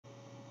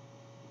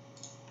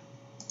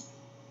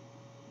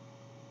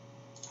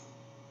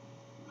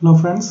Hello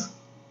friends,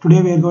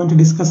 today we are going to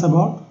discuss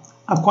about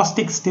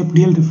acoustic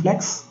step-deal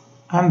reflex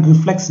and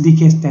reflex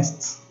decay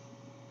tests.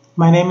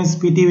 My name is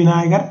P.T.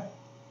 Vinayagar.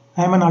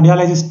 I am an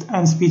audiologist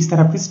and speech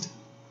therapist.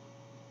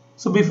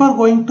 So before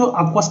going to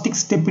acoustic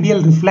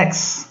step-deal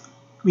reflex,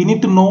 we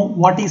need to know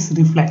what is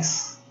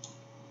reflex.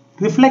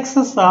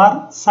 Reflexes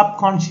are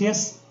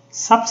subconscious,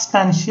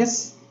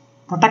 substantious,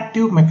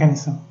 protective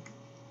mechanism.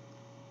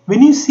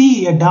 When you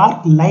see a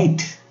dark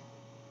light,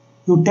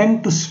 you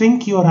tend to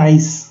shrink your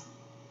eyes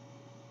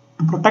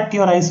to protect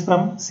your eyes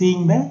from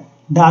seeing the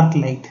dark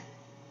light.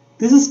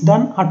 This is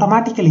done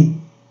automatically.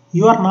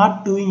 You are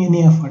not doing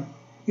any effort.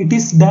 It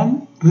is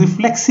done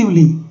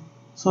reflexively.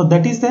 So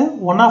that is the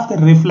one of the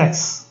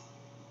reflex.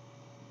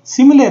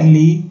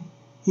 Similarly,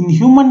 in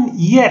human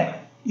ear,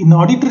 in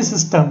auditory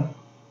system,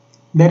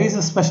 there is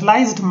a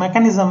specialized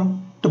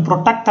mechanism to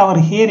protect our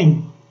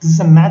hearing. This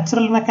is a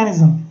natural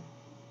mechanism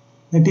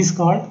that is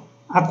called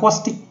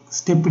acoustic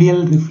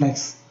step-deal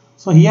reflex.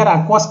 So here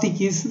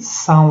acoustic is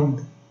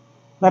sound,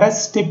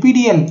 whereas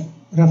step-deal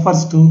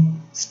refers to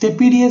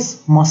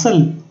stapedius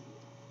muscle.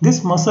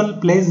 This muscle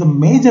plays a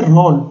major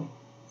role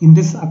in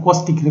this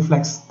acoustic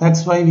reflex.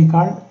 That's why we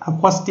call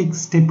acoustic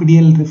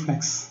step-deal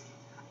reflex.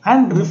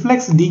 And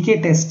reflex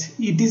decay test,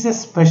 it is a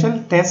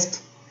special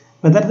test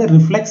whether the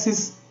reflex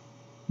is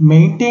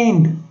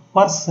maintained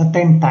for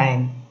certain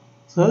time.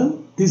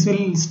 So this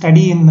will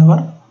study in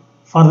our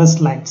further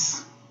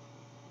slides.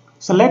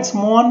 So let's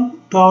move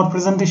on to our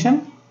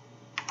presentation.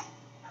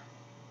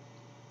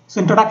 So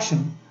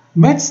introduction.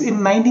 Metz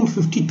in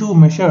 1952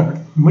 measured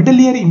middle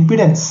ear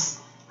impedance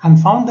and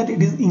found that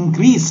it is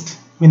increased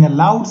when a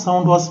loud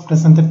sound was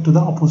presented to the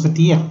opposite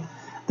ear.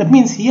 That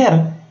means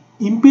here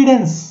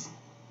impedance,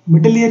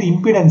 middle ear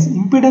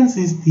impedance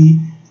is the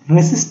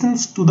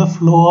resistance to the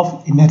flow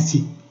of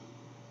energy.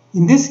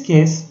 In this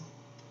case,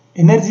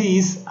 energy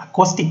is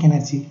acoustic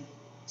energy.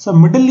 So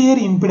middle ear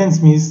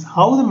impedance means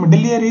how the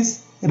middle ear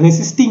is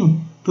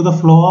resisting to the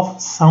flow of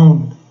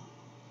sound.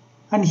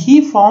 And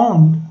he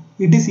found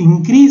it is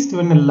increased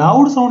when a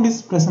loud sound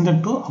is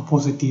presented to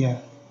opposite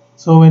ear.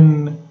 So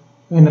when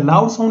a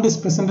loud sound is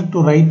presented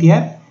to right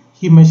ear,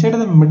 he measured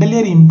the middle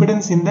ear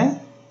impedance in the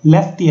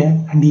left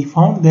ear and he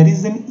found there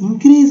is an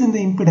increase in the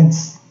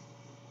impedance.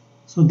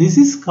 So this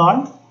is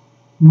called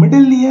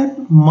middle ear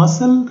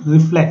muscle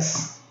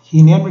reflex.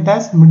 He named it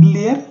as middle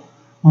ear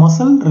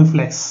muscle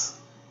reflex.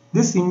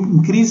 This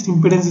increased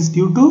impedance is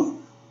due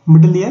to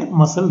middle ear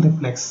muscle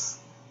reflex,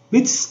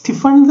 which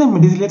stiffens the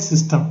middle ear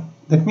system.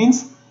 That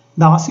means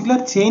the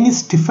ossicular chain is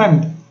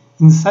stiffened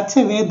in such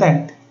a way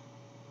that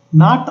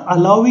not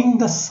allowing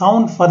the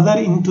sound further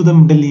into the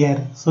middle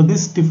ear. So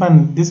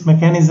this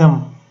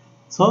mechanism,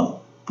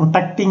 so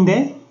protecting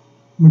the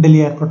middle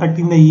ear,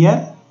 protecting the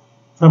ear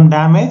from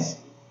damage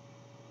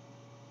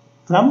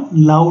from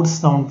loud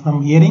sound,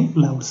 from hearing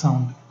loud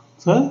sound.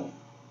 So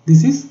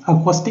this is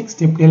acoustic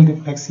step-deal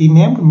reflex. He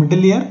named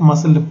middle ear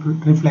muscle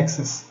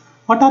reflexes.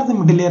 What are the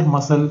middle ear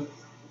muscle?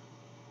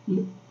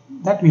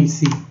 That we'll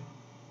see.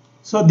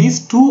 So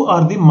these two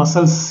are the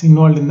muscles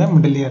involved in the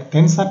middle ear,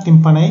 tensor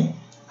tympani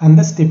and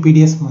the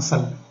stapedius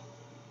muscle.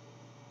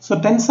 So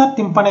tensor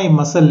tympani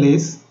muscle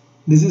is,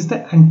 this is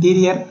the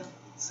anterior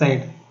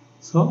side.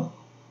 So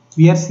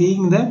we are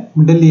seeing the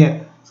middle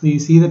ear. So you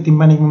see the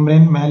tympanic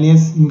membrane,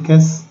 malleus,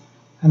 incus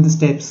and the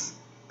stapes.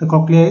 The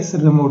cochlea is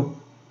removed.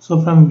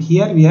 So from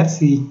here we are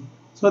seeing.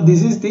 So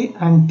this is the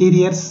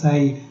anterior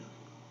side.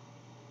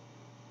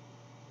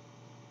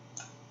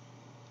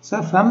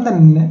 So from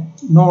the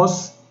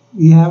nose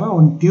we have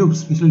one tube,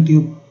 special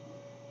tube,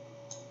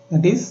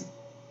 that is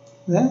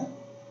the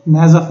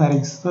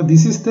nasopharynx. So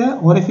this is the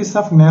orifice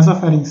of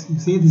nasopharynx. You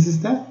see, this is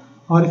the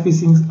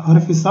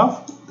orifice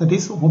of, that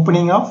is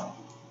opening of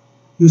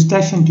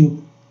eustachian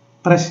tube,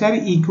 pressure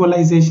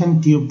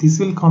equalization tube. This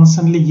will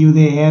constantly give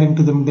the air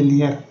into the middle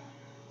ear.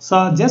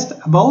 So just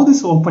above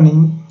this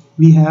opening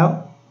we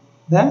have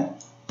the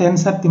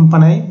tensor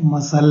tympani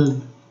muscle.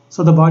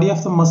 So the body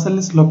of the muscle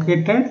is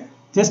located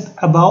just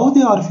above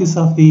the orifice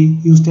of the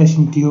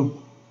eustachian tube.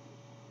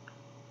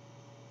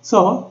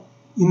 So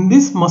in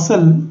this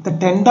muscle, the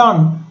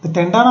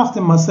tendon of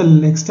the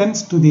muscle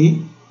extends to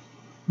the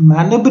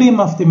manubrium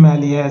of the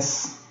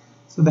malleus.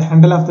 So the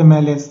handle of the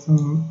malleus,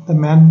 the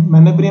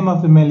manubrium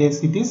of the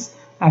malleus, it is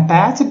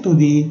attached to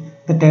the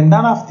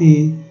tendon of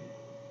the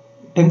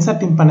tensor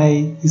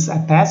tympani is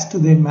attached to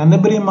the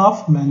manubrium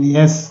of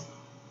malleus.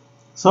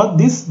 So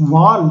this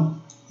wall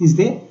is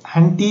the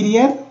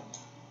anterior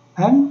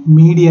and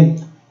medial.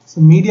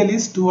 So medial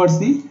is towards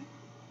the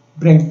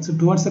brain, so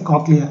towards the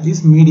cochlea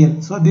is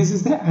medial. So this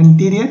is the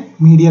anterior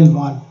medial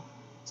wall.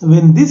 So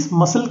when this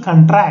muscle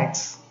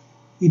contracts,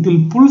 it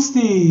will pulls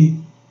the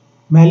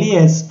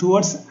malleus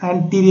towards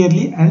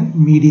anteriorly and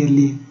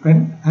medially,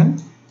 front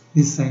and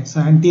this side.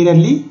 So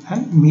anteriorly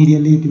and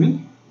medially it will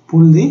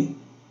pull the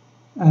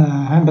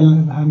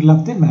handle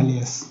of the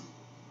malleus.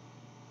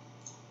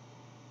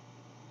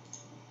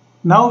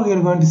 Now we are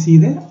going to see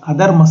the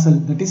other muscle,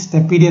 that is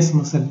stapedius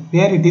muscle,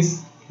 where it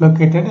is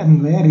located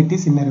and where it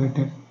is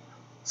innervated.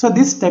 So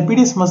this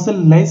stapedius muscle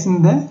lies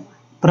in the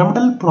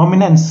pyramidal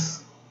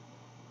prominence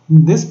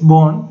this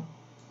bone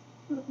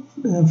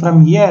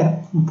from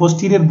here,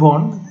 posterior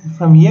bone,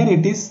 from here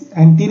it is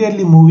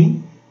anteriorly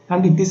moving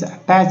and it is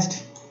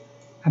attached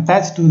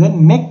to the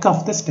neck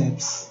of the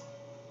steps.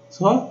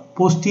 So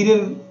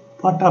posterior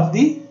part of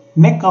the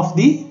neck of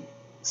the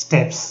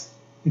steps,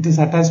 it is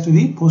attached to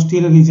the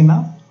posterior region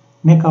of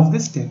neck of the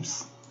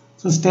steps.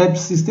 So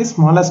steps is the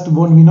smallest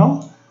bone we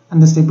know,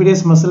 and the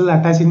stapedius muscle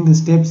attaching the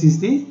steps is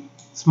the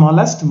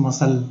smallest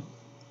muscle.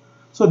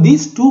 So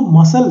these two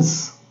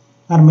muscles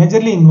are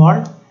majorly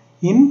involved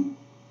in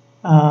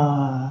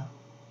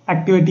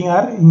activating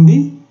or in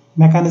the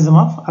mechanism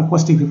of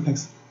acoustic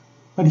reflex.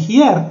 But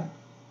here,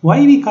 why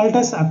we call it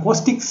as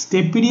acoustic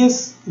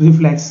stapedius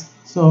reflex?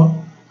 So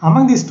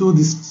among these two,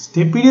 this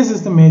stapedius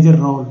is the major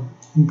role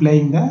in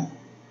playing the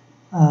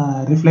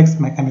reflex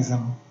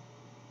mechanism.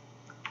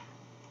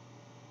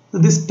 So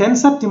this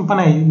tensor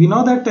tympani, we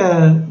know that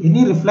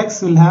any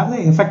reflex will have the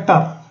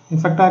effector.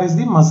 Effector is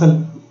the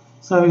muscle.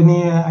 So when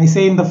I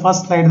say in the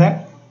first slide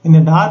that in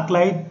a dark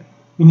light,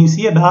 when you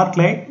see a dark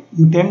light,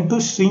 you tend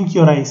to shrink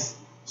your eyes.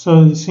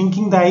 So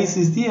shrinking the eyes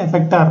is the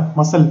effector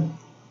muscle.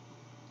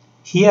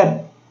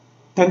 Here,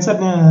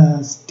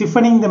 tensor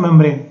stiffening the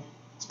membrane,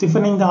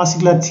 stiffening the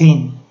ossicular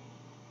chain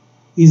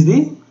is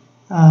the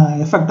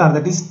effector.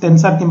 That is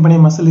tensor tympani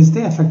muscle is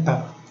the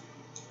effector.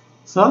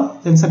 So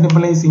tensor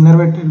tympani is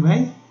innervated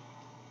by,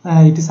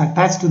 it is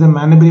attached to the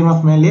manubrium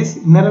of Malleus,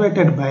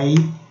 innervated by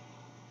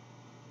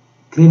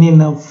cranial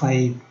nerve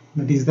 5,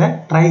 that is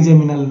the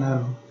trigeminal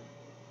nerve.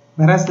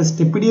 Whereas the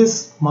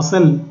stapedius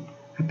muscle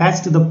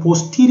attached to the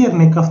posterior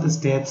neck of the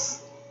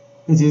steps,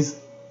 which is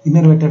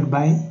innervated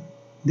by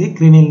the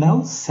cranial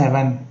nerve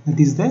 7, that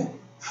is the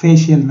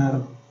facial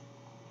nerve.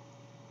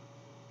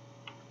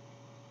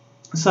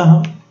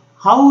 So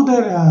how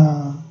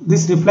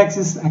this reflex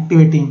is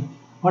activating?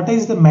 What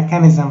is the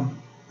mechanism?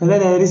 Whether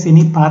there is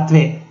any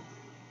pathway,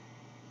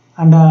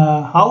 and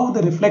how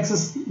the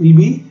reflexes will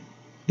be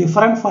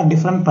different for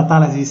different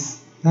pathologies,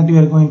 that we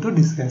are going to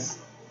discuss.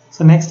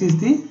 So next is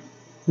the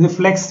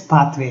reflex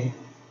pathway.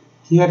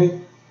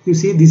 Here you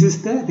see this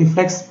is the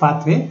reflex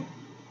pathway.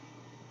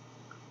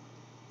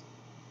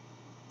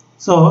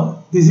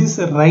 So this is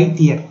right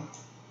ear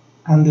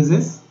and this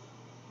is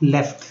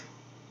left.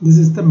 This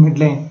is the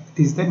midline.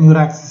 It is the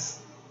neuraxis.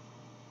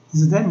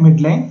 This is the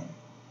midline.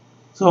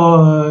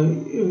 So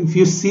if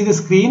you see the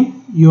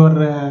screen,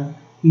 your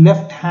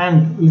left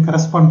hand will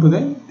correspond to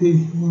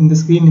in the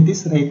screen it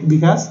is right,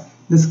 because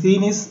the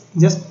screen is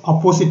just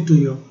opposite to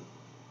you.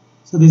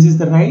 So this is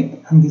the right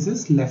and this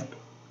is left.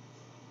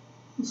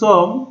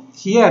 So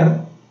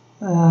here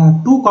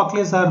two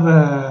cochleas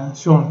are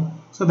shown.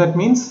 So that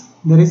means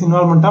there is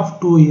involvement of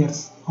 2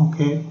 ears.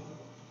 Okay,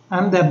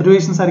 and the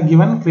abbreviations are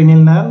given, cranial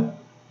nerve,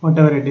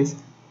 whatever it is.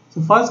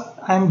 So first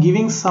I am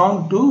giving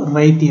sound to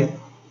right ear.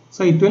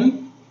 So it will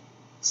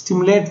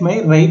stimulate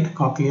my right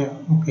cochlea.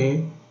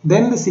 Okay,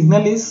 then the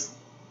signal is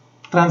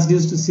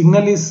transduced,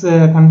 signal is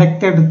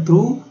conducted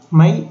through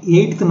my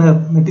 8th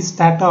nerve, that is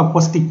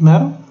statoacoustic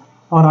nerve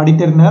or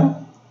auditory nerve,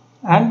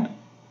 and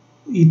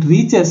it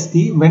reaches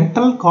the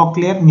ventral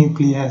cochlear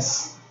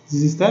nucleus.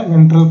 This is the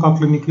ventral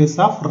cochlear nucleus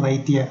of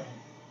right ear,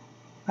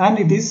 and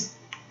it is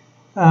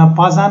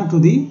pass on to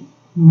the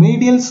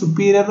medial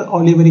superior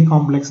olivary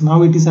complex.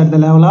 Now it is at the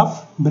level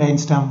of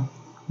brainstem,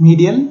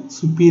 medial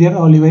superior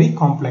olivary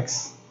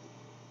complex.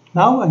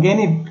 Now again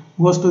it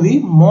goes to the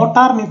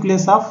motor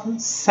nucleus of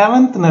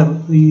 7th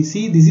nerve. You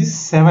see this is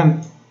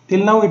 7.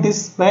 Till now it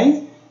is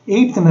by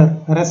 8th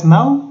nerve, whereas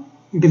now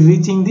it is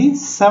reaching the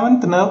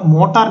 7th nerve,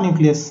 motor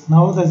nucleus.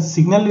 Now the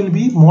signal will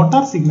be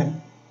motor signal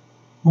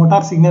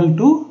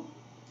to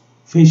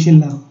facial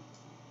nerve.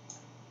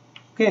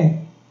 Okay.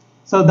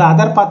 So the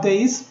other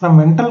pathway is from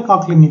ventral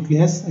cochlear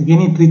nucleus.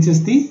 Again it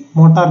reaches the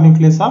motor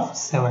nucleus of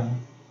 7.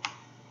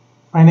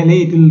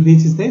 Finally it will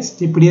reach the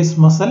stapedius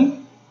muscle,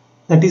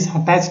 that is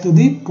attached to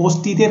the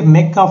posterior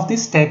neck of the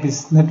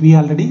stapes, that we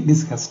already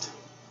discussed.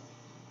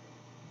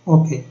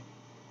 Okay,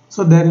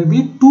 so there will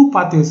be 2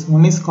 pathways.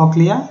 One is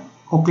ventral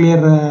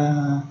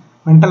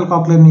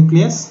cochlear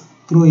nucleus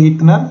through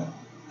 8th nerve,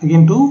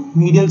 again to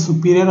medial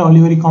superior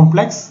olivary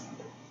complex,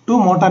 to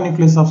motor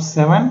nucleus of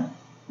 7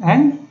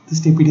 and the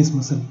stapedius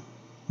muscle.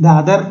 The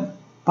other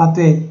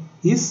pathway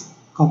is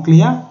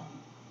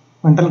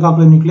ventral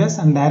cochlear nucleus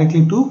and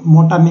directly to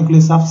motor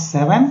nucleus of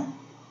 7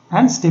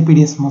 and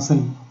stapedius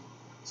muscle.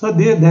 So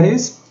there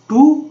is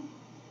 2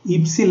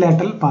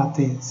 ipsilateral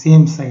pathway,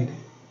 same side.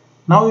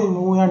 Now we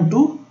move on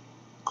to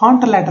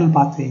contralateral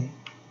pathway.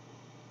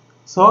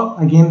 So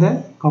again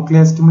the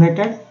cochlea is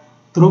stimulated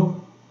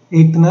through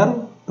 8th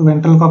nerve to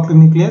ventral cochlear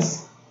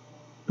nucleus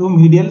to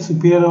medial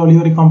superior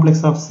olivary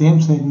complex of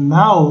same side.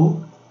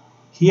 Now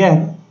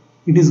here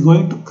it is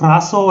going to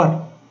cross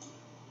over,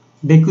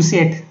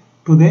 decussate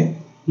to the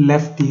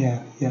left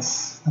ear.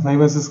 Yes, the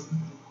fibers is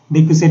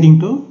decussating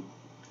to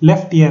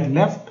left ear,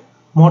 left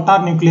motor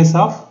nucleus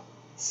of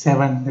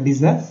 7, that is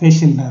the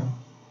facial nerve.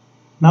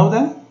 Now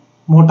the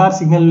motor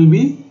signal will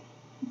be,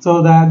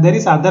 so there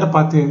is other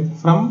pathway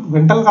from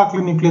ventral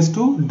cochlear nucleus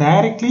to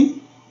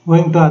directly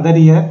going to other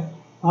ear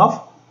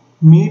of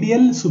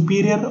medial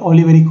superior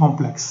olivary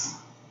complex.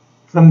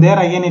 From there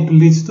again it will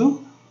reach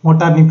to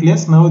motor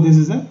nucleus. Now this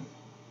is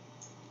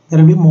there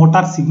will be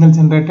motor signal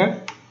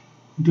generated.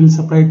 It will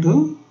supply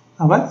to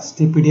our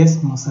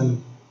stapedius muscle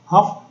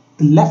of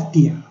the left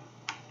ear.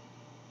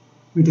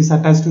 It is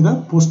attached to the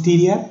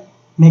posterior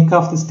neck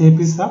of the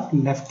stapes of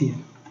left ear.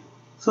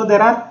 So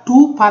there are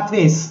two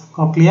pathways,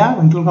 cochlea,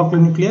 ventral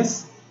cochlear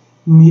nucleus,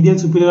 medial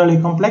superior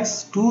olivary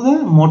complex to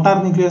the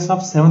motor nucleus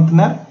of seventh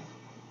nerve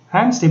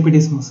and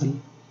stapedius muscle,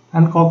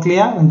 and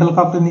cochlea, ventral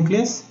cochlear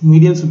nucleus,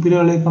 medial superior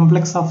olivary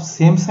complex of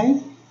same side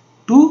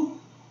to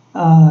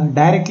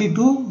directly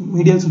to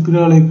medial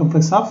superior olivary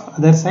complex of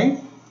other side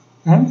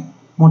and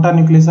motor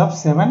nucleus of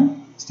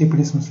 7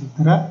 stapedius muscle.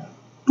 There are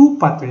two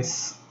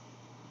pathways.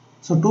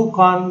 So two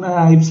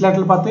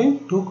ipsilateral pathway,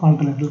 two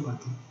contralateral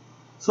pathway.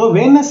 So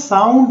when a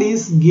sound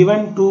is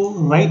given to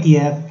right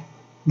ear,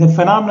 the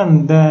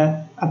phenomenon,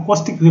 the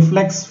acoustic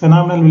reflex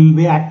phenomenon will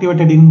be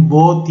activated in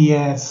both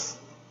ears.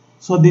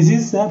 So this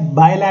is a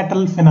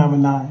bilateral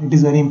phenomena. It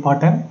is very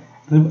important.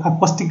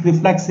 Acoustic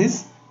reflex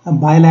is a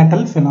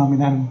bilateral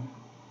phenomenon.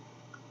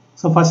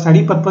 So for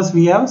study purpose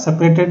we have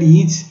separated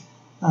each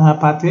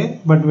pathway,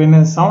 but when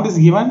a sound is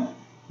given,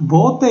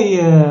 both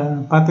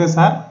the pathways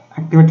are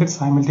activated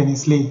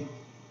simultaneously.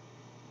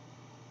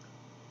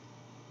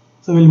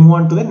 So we'll move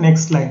on to the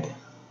next slide.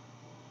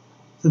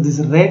 So this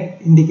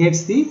red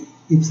indicates the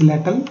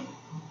ipsilateral,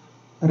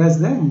 whereas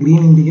the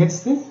green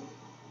indicates the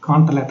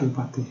contralateral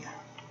pathway.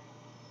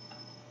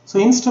 So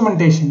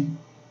instrumentation.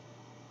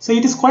 So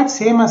it is quite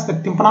same as the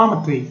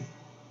tympanometry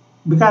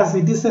because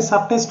it is a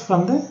subtest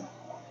from the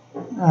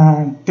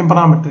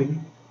tympanometry.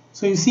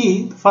 So you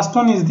see, the first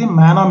one is the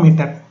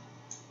manometer.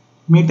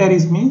 Meter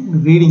is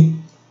mean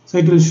reading. So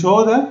it will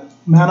show the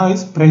mano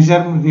is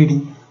pressure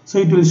reading. So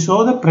it will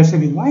show the pressure.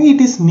 Why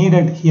it is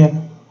needed here?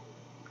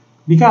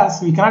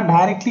 Because we cannot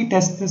directly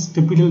test the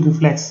stapedial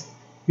reflex.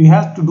 We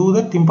have to do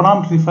the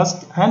tympanometry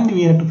first and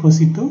we have to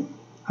proceed to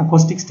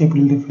acoustic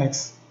stapedial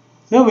reflex.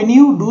 So when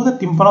you do the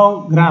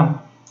tympanogram,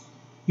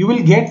 you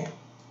will get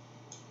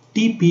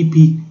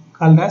TPP,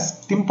 called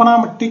as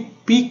tympanometric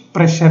peak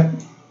pressure.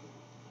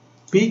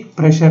 Peak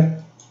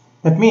pressure.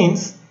 That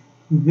means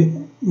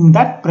in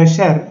that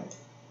pressure,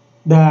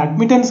 the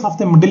admittance of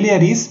the middle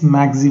ear is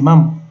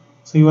maximum.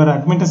 So your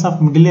admittance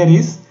of middle ear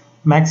is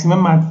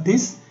maximum at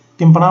this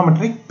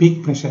tympanometric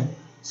peak pressure.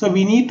 So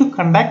we need to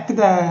conduct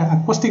the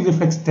acoustic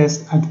reflex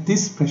test at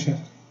this pressure.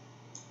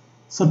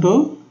 So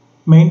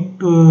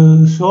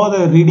to show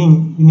the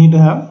reading, we need to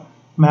have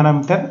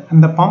manometer,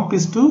 and the pump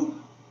is to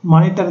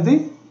monitor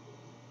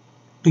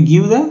to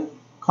give the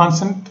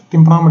constant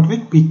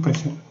tympanometric peak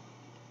pressure.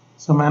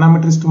 So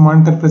manometer is to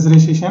monitor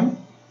pressurization,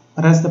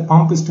 whereas the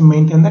pump is to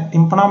maintain the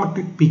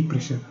tympanometric peak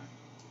pressure.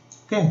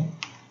 Okay.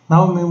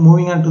 Now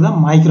moving on to the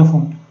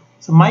microphone.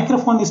 So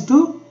microphone is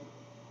to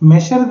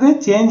measure the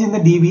change in the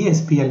dB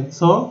SPL.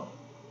 So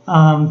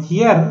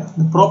here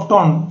the probe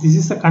tone, this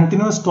is a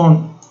continuous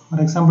tone. For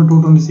example,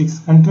 226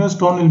 continuous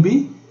tone will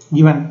be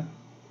given.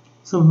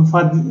 So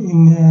for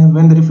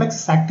when the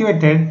reflex is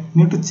activated,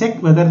 you need to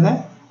check whether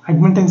the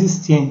admittance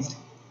is changed.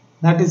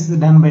 That is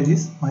done by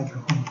this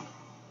microphone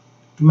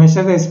to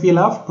measure the SPL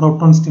of probe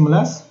tone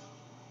stimulus.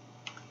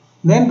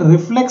 Then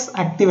reflex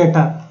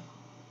activator.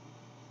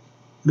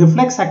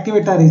 Reflex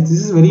activator is, this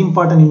is very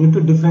important. You need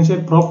to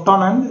differentiate probe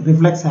tone and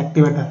reflex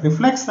activator.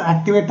 Reflex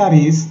activator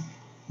is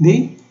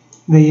the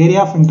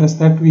area of interest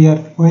that we are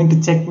going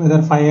to check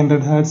whether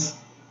 500 Hz,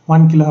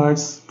 1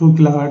 kHz, 2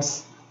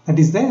 kHz. That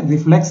is the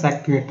reflex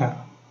activator.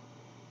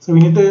 So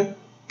we need to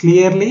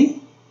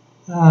clearly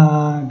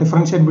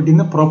differentiate between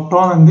the probe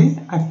tone and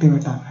the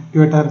activator.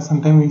 Activator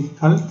sometimes we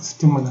call it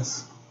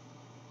stimulus.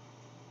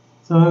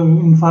 So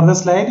in further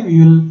slide we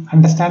will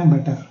understand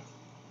better.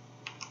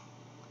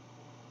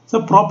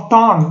 So probe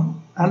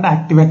tone and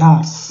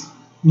activators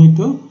need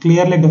to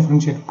clearly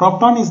differentiate. Probe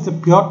tone is the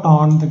pure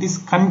tone that is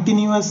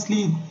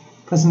continuously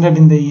presented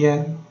in the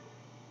ear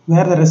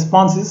where the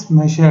response is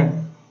measured.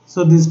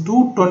 So this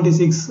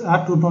 226 or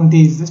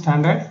 220 is the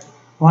standard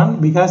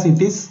one because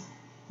it is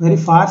very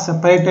far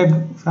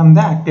separated from the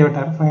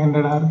activator,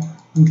 500 or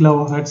 1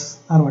 kHz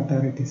or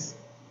whatever it is.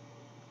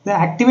 The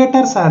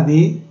activators are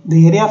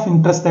the area of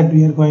interest that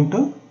we are going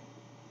to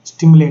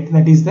stimulate,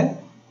 that is the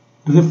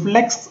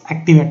reflex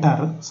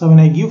activator. So when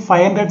I give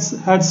 500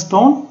 Hz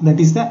tone, that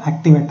is the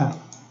activator.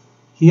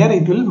 Here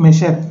it will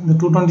measure, the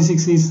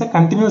 226 is the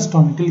continuous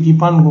tone, it will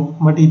keep on go,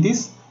 but it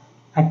is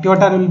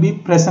activator will be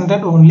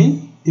presented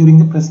only during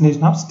the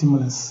presentation of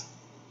stimulus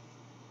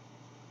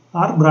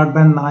or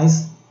broadband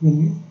noise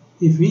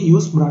if we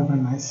use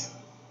broadband noise.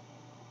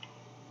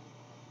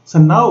 So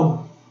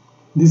now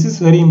this is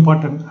very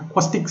important,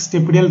 acoustic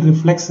stapedial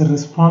reflex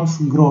response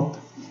growth.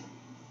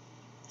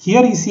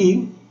 Here you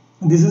see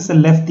this is the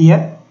left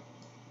ear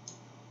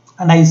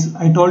and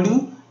I told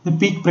you the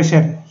peak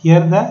pressure. Here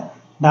the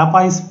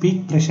DAPA is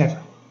peak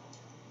pressure.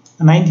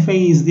 95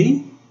 is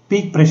the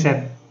peak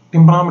pressure,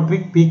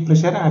 tympanometric peak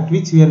pressure at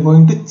which we are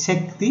going to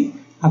check the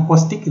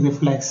acoustic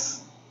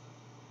reflex.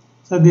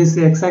 So this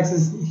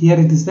x-axis here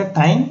it is the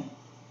time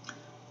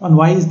And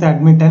y is the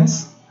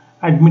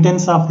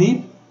admittance of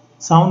the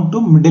sound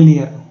to middle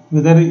ear.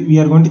 Whether we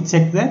are going to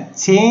check the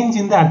change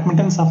in the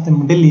admittance of the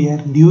middle ear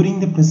during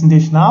the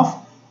presentation of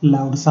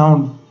loud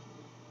sound.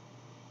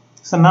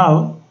 So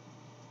now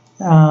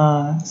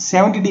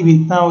 70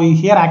 dB. Now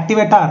here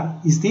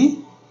activator is the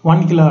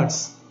 1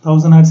 kHz,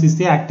 1000 Hz is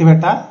the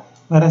activator,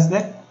 whereas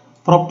the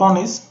probe tone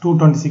is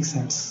 226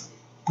 Hz.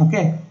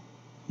 Okay,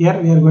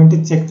 here we are going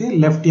to check the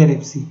left ear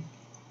FC.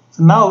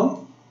 So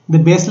now the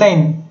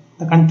baseline,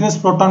 the continuous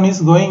probe tone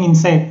is going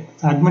inside.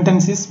 The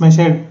admittance is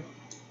measured.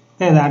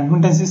 Okay, the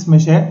admittance is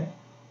measured.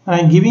 And I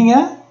am giving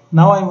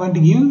now I am going to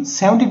give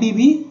 70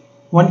 dB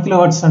 1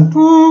 kHz and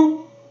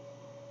 2.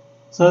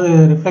 So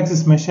the reflex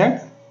is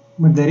measured,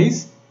 but there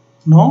is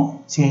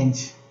no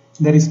change.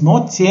 There is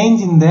no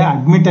change in the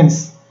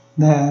admittance.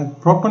 The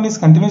probe tone is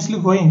continuously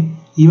going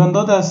even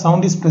though the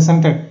sound is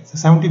presented. So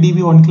 70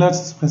 dB 1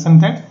 kHz is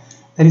presented.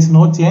 There is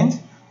no change,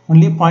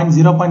 only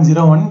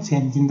 0.01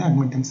 change in the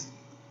admittance.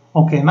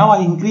 Okay, now I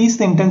increase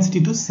the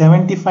intensity to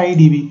 75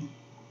 dB.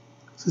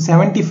 So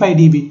 75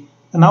 dB.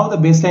 So now the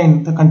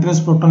baseline, the continuous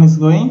probe tone is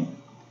going.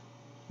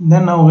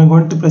 Then now we are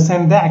going to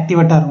present the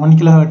activator 1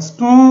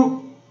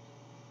 kHz.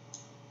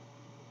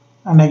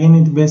 And again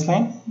in the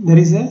baseline there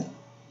is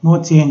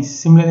no change.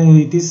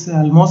 Similarly, it is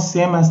almost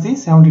same as the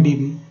 70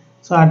 dB.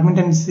 So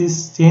admittance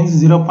is changed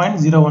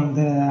 0.01.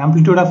 The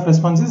amplitude of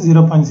response is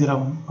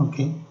 0.01.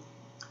 Okay.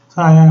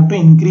 So I have to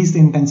increase the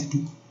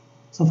intensity.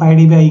 So 5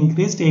 dB I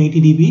increased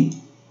 80 dB.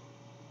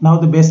 Now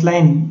the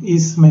baseline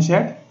is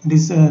measured. It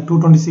is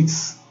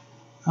 226.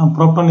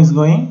 Probe tone is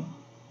going.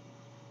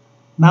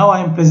 Now I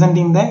am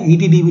presenting the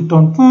 80 dB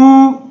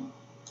tone.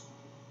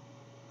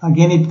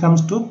 Again it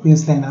comes to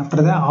baseline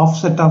after the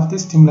offset of the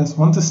stimulus.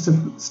 Once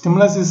the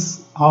stimulus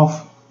is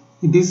off,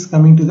 it is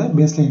coming to the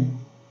baseline.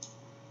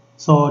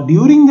 So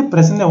during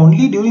the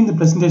only during the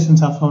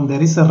presentations of sound,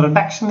 there is a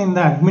reduction in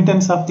the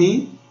admittance of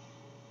the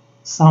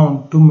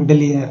sound to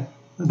middle ear.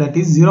 That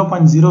is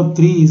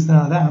 0.03 is the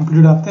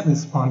amplitude of the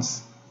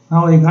response.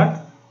 Now I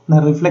got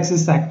the reflex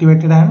is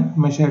activated and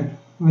measured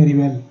very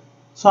well.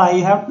 So I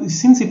have,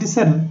 since it is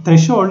a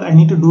threshold, I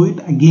need to do it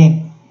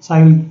again. So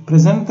I will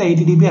present the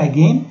 80 dB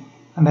again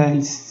and I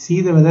will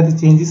see whether the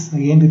change is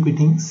again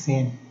repeating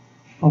same.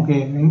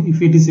 Okay, and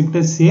if it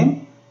is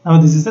same,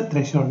 now this is the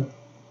threshold.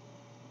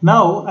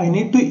 Now I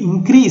need to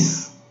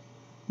increase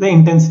the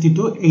intensity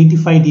to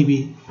 85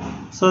 dB.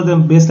 So the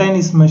baseline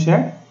is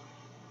measured.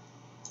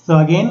 So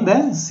again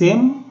the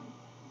same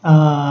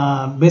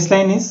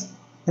baseline is,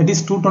 that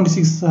is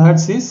 226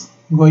 Hz is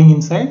going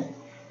inside.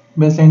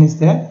 Baseline is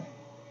there.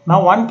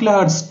 Now 1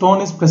 kHz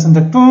tone is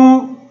presented.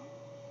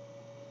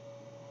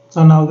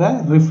 So now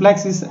the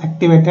reflex is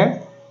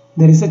activated.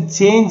 There is a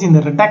change in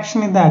the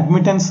reduction in the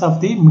admittance of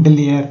the middle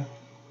ear.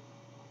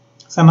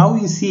 So now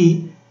you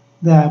see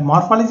the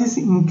morphology is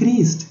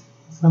increased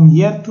from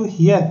here to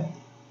here.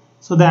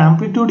 So the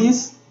amplitude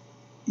is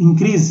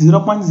increased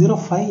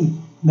 0.05.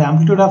 The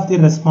amplitude of the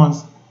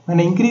response. When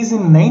I increase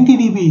in 90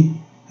 dB,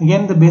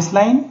 again the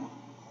baseline,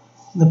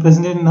 the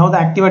presentation, now the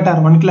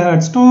activator 1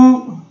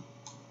 kHz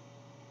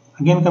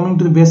again coming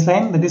to the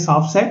baseline, that is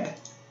offset.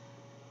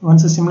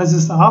 Once the stimulus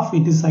is off,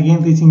 it is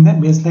again reaching the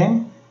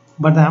baseline,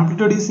 but the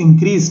amplitude is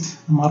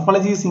increased. The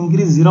morphology is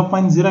increased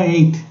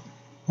 0.08.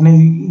 When I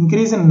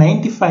increase in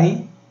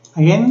 95,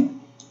 again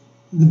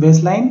the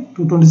baseline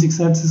 226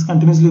 Hz is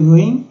continuously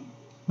going.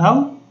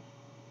 Now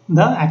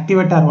the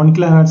activator 1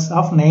 kHz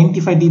of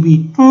 95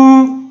 dB,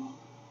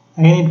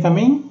 again it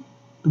coming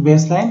to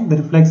baseline. The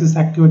reflex is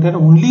activated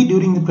only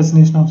during the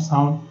presentation of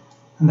sound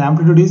and the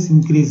amplitude is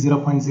increased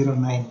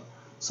 0.09.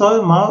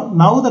 So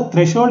now the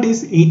threshold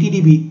is 80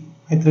 dB.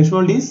 My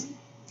threshold is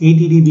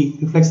 80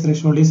 dB. Reflex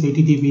threshold is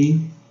 80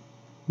 dB.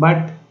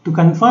 But to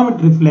confirm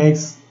it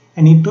reflex,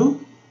 I need to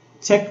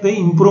check the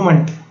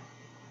improvement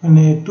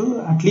and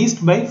to at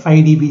least by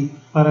 5 dB.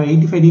 For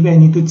 85 dB I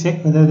need to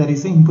check whether there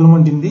is an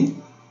improvement in the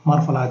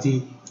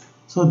morphology.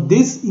 So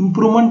this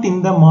improvement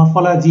in the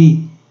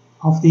morphology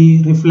of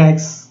the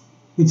reflex,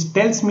 which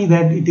tells me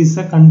that it is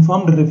a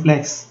confirmed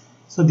reflex.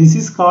 So this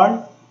is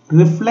called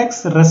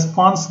reflex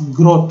response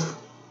growth.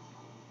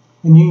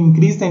 When you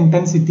increase the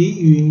intensity,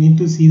 you need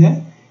to see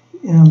the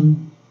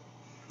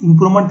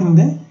improvement in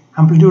the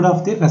amplitude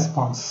of the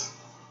response.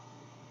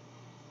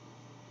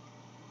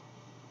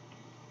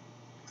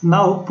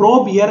 Now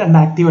probe ear and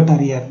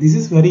activator ear. This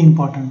is very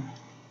important.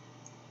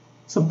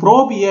 So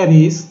probe ear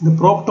is the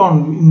probe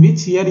tone in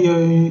which ear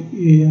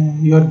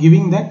you are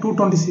giving the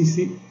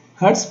 226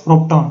 Hz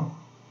probe tone.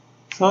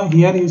 So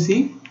here you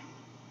see.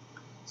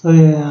 So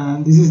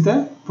this is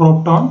the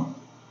probe tone.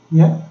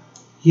 Yeah.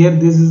 Here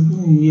this is,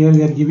 here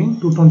we are giving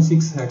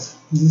 226 Hz.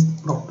 This is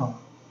the probe tone.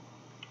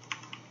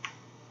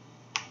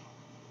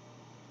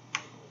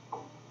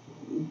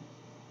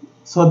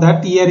 So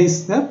that ear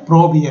is the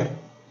probe ear.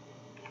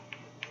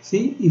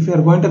 See, if you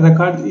are going to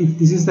record, if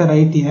this is the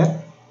right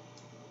ear,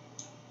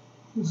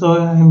 so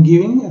I am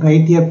giving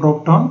right ear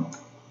probe tone,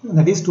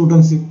 that is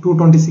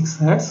 226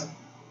 Hz.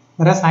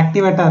 Whereas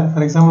activator,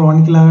 for example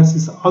 1 kHz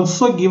is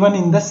also given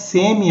in the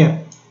same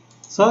ear.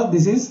 So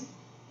this is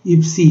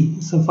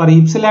ipsi. So for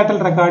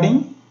ipsilateral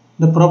recording,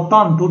 the probe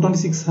tone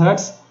 226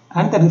 Hz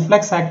and the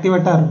reflex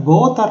activator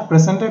both are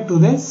presented to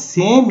the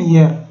same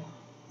ear.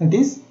 That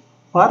is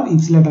for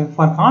ipsilateral.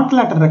 For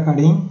contralateral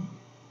recording,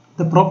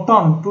 the probe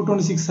tone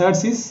 226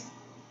 Hz is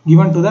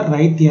given to the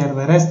right ear,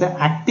 whereas the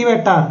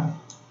activator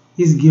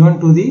is given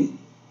to the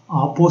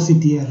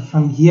opposite ear.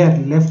 From here,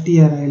 left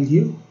ear, I will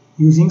give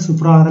using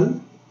supraoral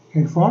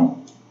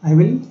headphone. I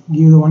will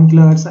give the 1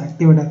 kHz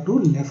activator to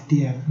left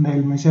ear and I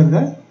will measure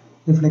the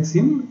reflex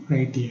in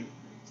right ear.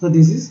 So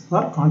this is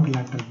for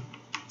contralateral.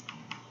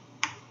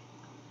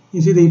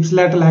 You see the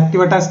ipsilateral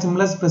activator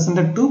stimulus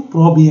presented to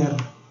probe ear,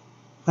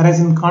 whereas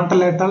in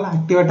contralateral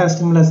activator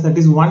stimulus, that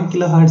is 1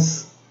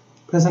 kHz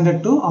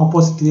presented to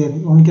opposite ear.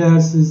 1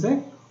 kHz is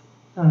a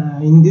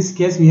in this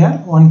case we are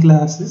 1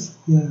 kHz is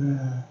we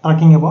are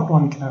talking about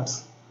 1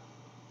 kHz.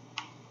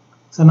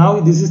 So now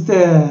this is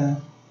the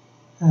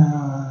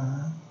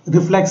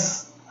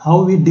reflex,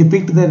 how we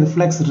depict the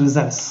reflex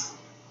results.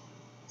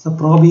 So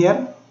probe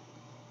ear,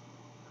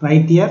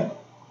 right ear,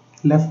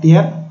 left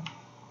ear,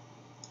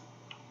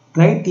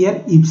 right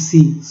ear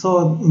ipsi.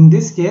 So in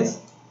this case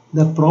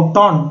the probe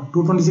tone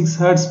 226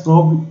 Hz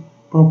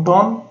probe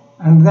tone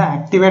and the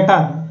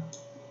activator,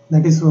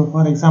 that is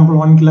for example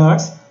 1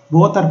 kHz,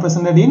 both are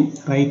presented in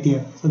right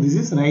ear. So this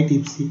is right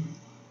ipsi.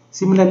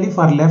 Similarly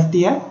for left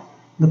ear,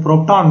 the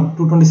probe tone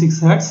 226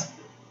 Hz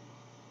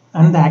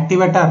and the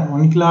activator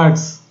 1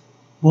 kHz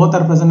both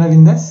are presented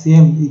in the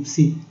same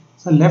ipsi.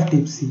 So left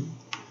ipsi.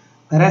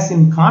 Whereas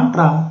in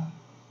contra,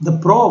 the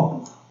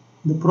probe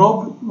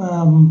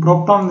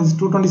tone is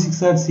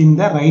 226 Hz in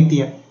the right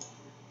ear,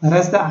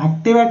 whereas the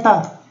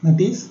activator,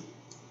 that is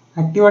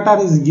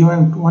activator is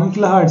given 1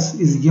 kHz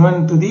is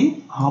given to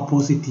the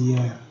opposite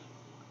ear.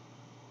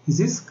 This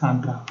is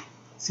contra.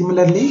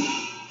 Similarly,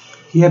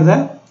 here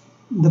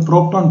the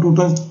probe tone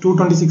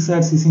 226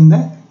 Hz is in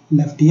the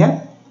left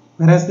ear,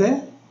 whereas the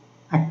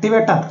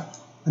activator,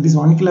 that is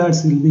 1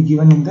 kHz, will be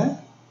given in the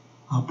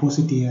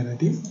opposite ear,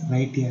 that is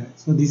right ear.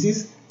 So this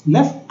is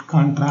left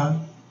contra,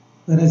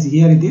 whereas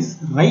here it is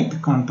right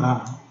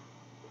contra.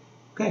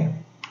 Okay.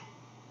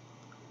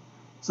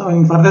 So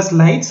in further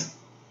slides,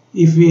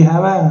 if we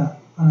have a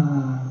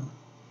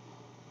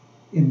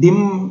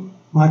dim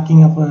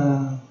marking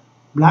of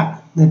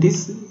black, that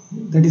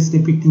is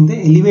depicting the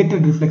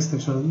elevated reflex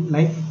threshold,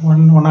 like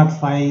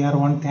 105 or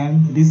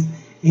 110, that is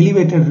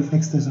elevated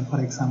reflex threshold for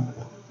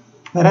example,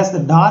 whereas the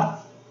dark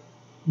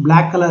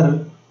black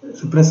color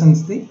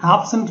represents the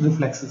absent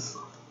reflexes.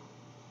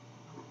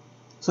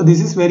 So this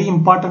is very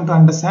important to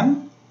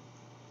understand.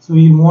 So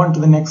we will move on to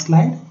the next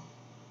slide.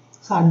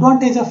 So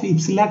advantage of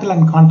ipsilateral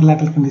and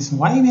contralateral condition.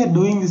 Why we are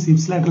doing this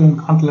ipsilateral and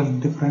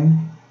contralateral different?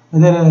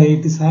 Whether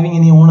it is having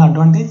any own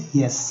advantage?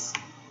 Yes.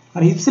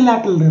 For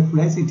ipsilateral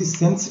reflex, it is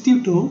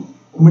sensitive to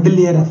middle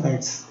ear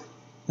effects.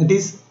 That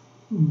is,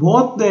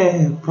 both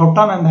the probe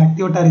tone and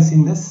activator is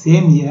in the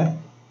same ear.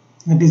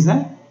 That is,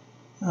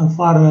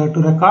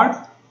 to record,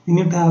 we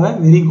need to have a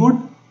very good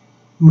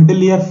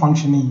middle ear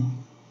functioning.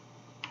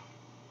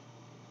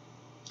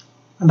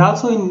 And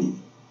also in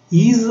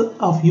ease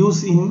of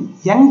use in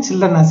young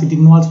children, as it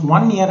involves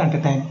 1 ear at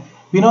a time.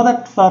 We know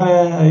that for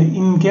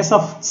in case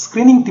of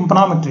screening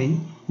tympanometry,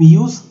 we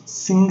use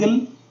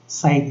single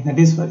side, that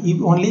is for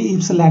only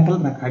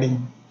ipsilateral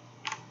recording.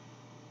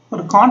 For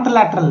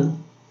contralateral,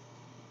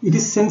 it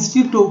is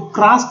sensitive to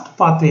crossed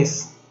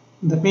pathways.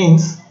 That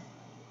means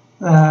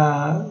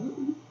the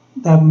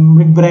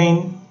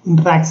midbrain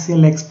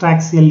interaxial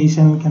extraxial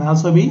lesion can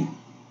also be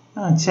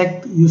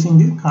checked using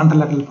the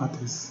contralateral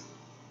pathways,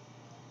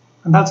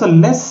 and also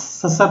less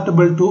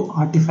susceptible to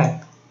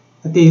artifact.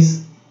 That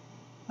is,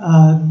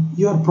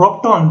 your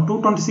probe tone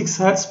 226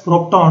 Hz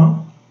probe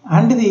tone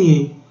and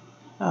the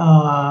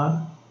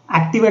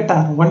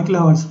activator 1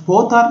 kHz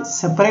both are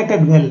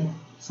separated well,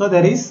 so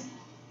there is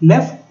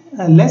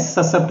less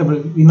susceptible.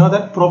 We know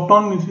that probe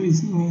tone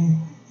is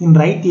in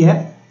right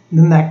ear,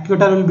 then the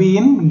activator will be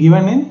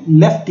given in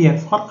left ear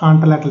for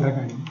contralateral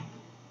recording,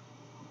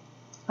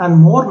 and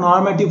more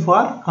normative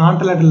for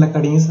contralateral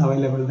recording is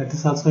available. That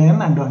is also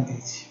an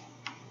advantage.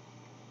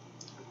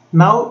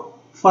 Now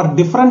for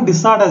different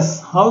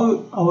disorders,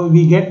 how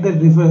we get the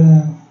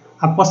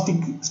acoustic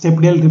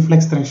stepedial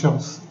reflex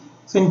thresholds.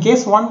 So in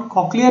case 1,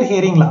 cochlear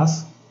hearing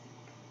loss,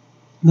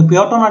 the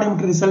pure tone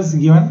audiometry results is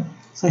given.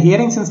 So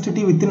hearing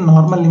sensitivity within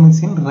normal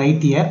limits in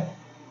right ear,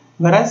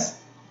 whereas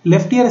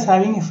left ear is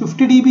having a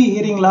 50 dB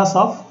hearing loss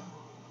of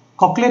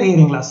cochlear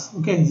hearing loss.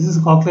 Okay, this is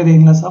cochlear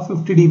hearing loss of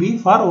 50 dB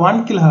for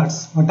 1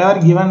 kHz. Whatever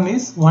given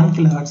is 1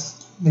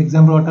 kHz. The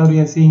example whatever we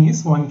are seeing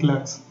is 1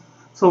 kHz.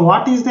 So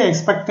what is the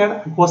expected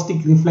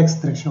acoustic reflex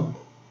threshold?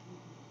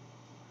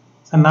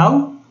 So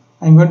now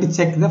I am going to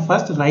check the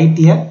first right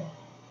ear.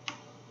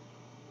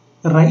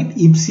 The right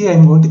ipsi I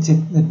am going to check.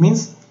 That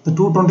means the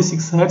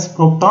 226 Hz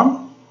probe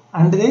tone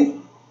and the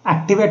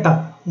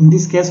activator, in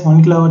this case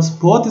 1 kHz,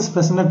 both is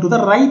presented to the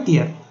right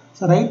ear.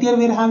 So right ear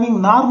we are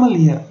having normal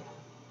ear.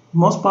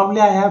 Most probably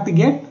I have to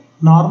get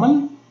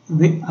normal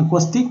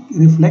acoustic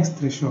reflex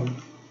threshold.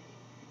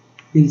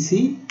 We'll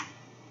see.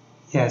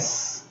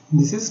 Yes,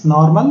 this is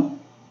normal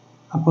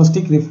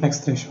acoustic reflex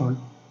threshold.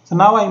 So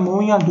now I am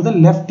moving on to the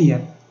left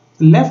ear.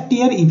 The left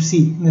ear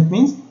IPSI, that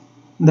means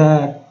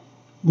the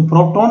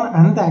proton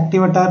and the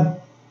activator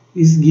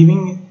is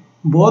giving,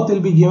 both will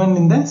be given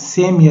in the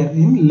same ear,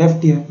 in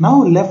left ear.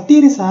 Now left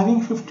ear is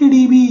having 50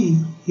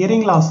 dB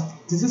hearing loss.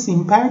 This is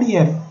impaired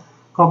ear,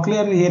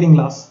 cochlear hearing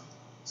loss.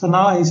 So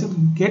now I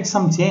should get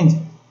some change.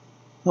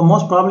 So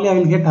most probably I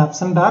will get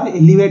absent or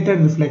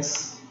elevated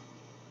reflex.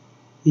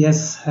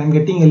 Yes, I am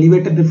getting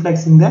elevated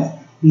reflex in the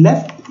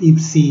left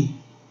IPSI.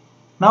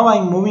 Now I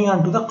am moving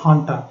on to the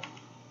contour.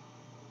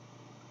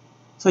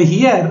 So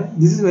here,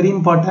 this is very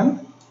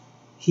important.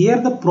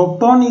 Here the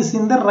proton is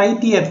in the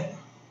right ear.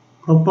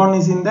 Proton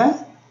is in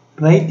the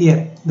right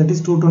ear. That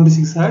is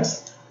 226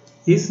 Hz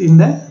is in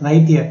the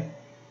right ear.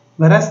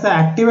 Whereas the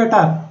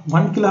activator,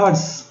 1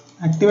 kHz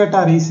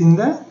activator is in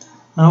the,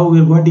 now we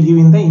are going to give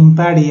in the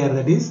impaired ear,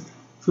 that is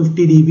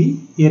 50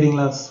 dB hearing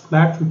loss,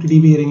 flat 50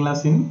 dB hearing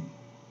loss in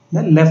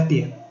the left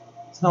ear.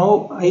 So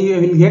now I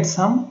will get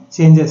some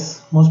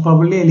changes, most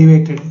probably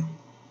elevated.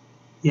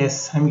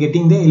 Yes, I am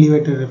getting the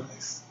elevated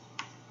reflex.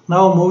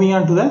 Now moving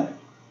on to the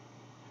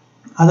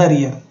other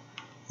ear,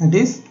 that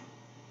is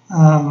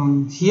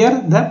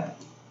here the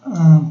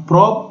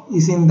probe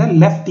is in the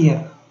left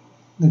ear,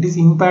 that is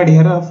impaired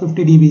ear of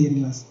 50 dB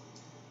hearing loss,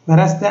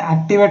 whereas the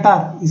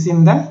activator is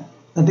in the,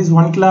 that is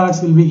 1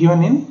 kHz will be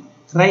given in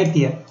right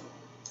ear.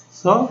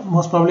 So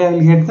most probably I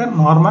will get the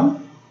normal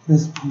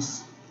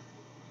response.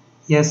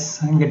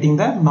 Yes, I am getting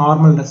the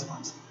normal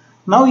response.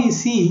 Now you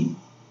see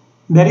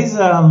there is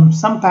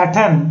some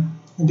pattern,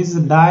 it is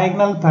a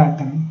diagonal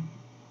pattern.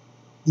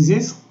 This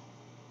is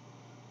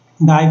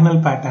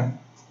diagonal pattern.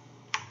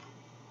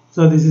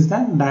 So this is the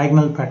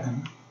diagonal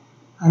pattern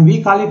and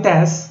we call it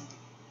as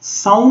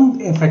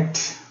sound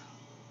effect.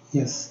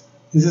 Yes,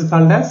 this is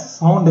called as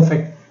sound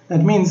effect.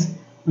 That means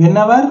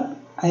whenever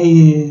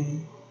I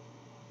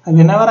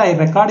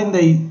record in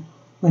the,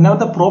 whenever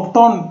the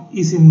proton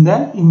is in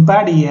the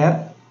impaired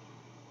ear,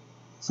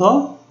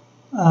 so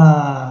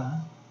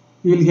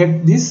you will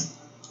get this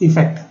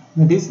effect.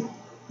 That is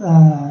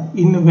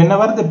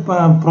whenever the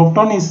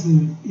proton is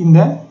in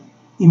the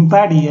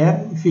impaired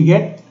ear, if you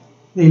get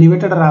the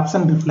elevated or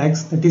absent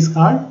reflex, that is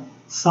called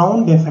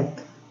sound effect.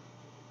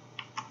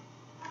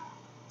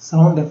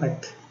 Sound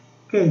effect.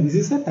 Okay, this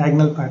is a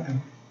diagonal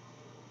pattern.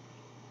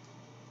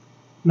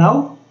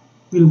 Now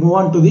we'll move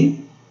on to the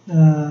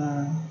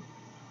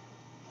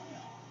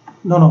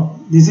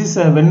this is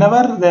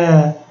whenever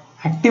the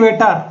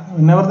activator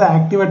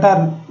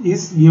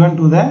is given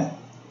to the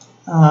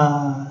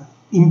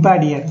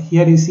impaired ear.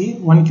 Here you see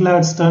 1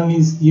 kHz turn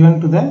is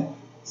given to the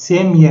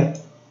same ear.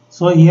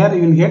 So here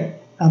you will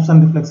get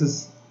absent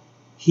reflexes.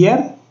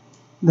 Here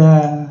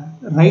the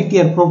right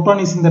ear, proton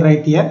is in the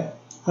right ear,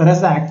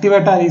 whereas the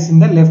activator is in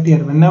the left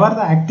ear. Whenever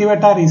the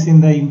activator is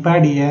in the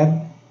impaired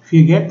ear, if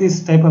you get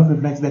this type of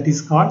reflex, that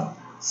is called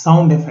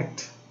sound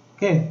effect.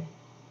 Okay.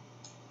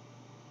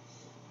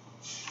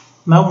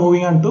 Now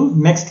moving on to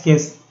next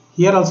case.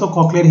 Here also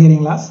cochlear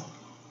hearing loss.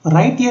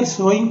 Right ear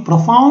showing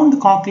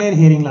profound cochlear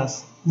hearing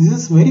loss. This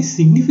is very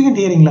significant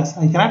hearing loss.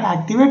 I cannot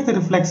activate the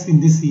reflex in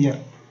this ear.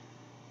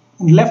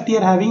 And left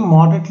ear having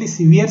moderately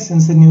severe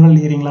sensorineural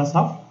hearing loss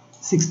of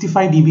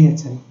 65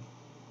 dBHL.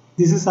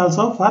 This is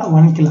also for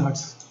 1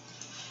 kHz.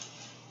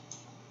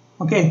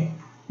 Okay.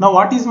 Now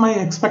what is my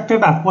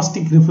expected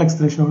acoustic reflex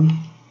threshold?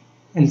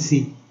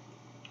 LC.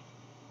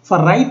 For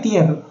right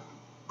ear,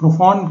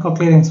 profound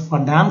cochlear, for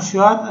damn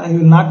sure I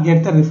will not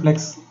get the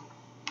reflex.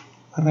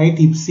 Right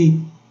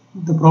IPSI,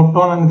 the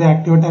proton and the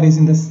activator is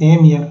in the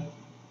same ear.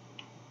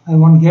 I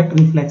won't get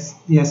reflex.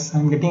 Yes, I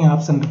am getting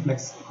absent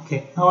reflex.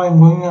 Okay, now I am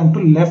going on to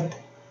left.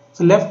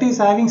 So left is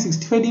having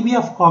 65 dB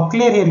of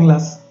cochlear hearing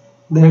loss.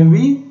 There will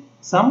be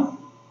some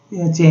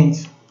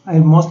change. I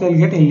mostly will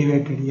get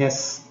elevated.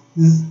 Yes,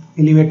 this is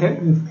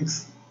elevated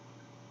reflex.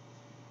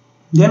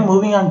 Then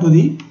moving on to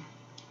the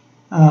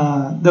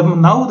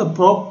now the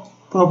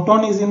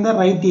proton is in the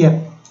right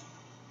ear,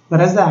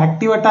 whereas the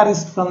activator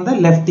is from the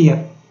left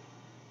ear.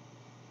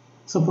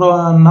 So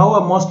now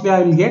mostly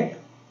I will get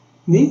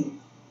the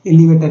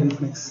elevated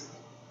reflex.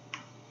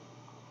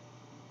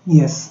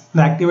 Yes,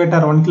 the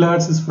activator 1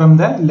 kHz is from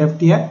the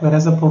left ear,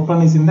 whereas the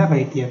proton is in the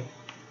right ear.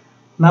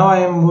 Now I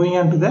am moving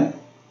on to the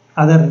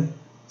other.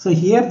 So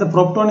here the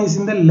proton is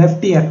in the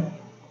left ear.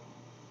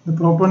 The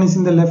proton is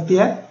in the left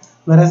ear,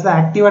 whereas the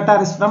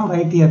activator is from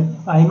right ear.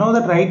 I know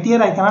that right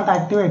ear I cannot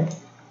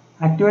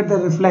activate the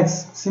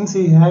reflex since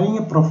he is having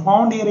a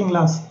profound hearing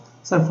loss.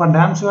 So for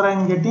damn sure I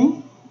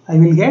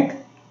will get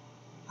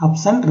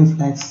absent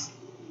reflex.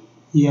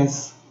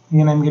 Yes,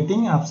 again I am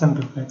getting absent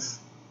reflex.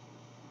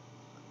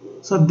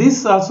 So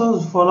this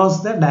also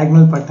follows the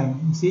diagonal pattern.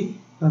 You see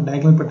the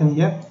diagonal pattern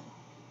here.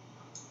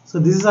 So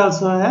this is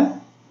also a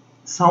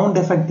sound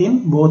effect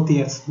in both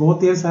ears.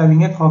 Both ears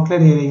having a cochlear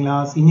hearing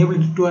loss,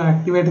 inability to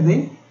activate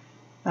the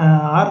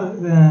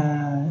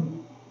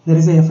there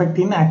is an effect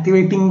in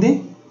activating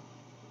the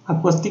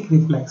acoustic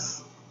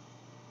reflex.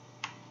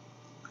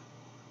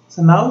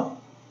 So now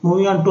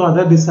moving on to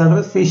other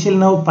disorders, facial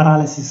nerve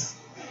paralysis.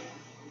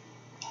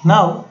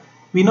 Now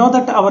We know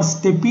that our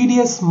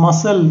stapedius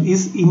muscle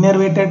is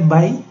innervated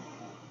by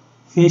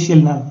facial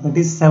nerve, that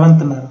is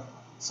seventh nerve.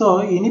 So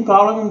any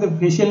problem in the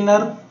facial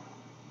nerve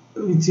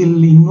which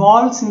will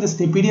involves in the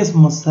stapedius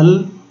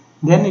muscle,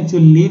 then it will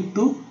lead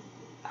to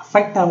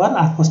affect our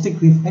acoustic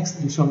reflex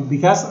threshold,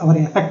 because our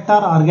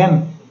effector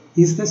organ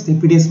is the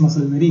stapedius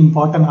muscle, very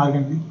important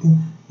organ.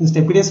 The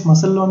stapedius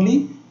muscle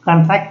only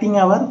contracting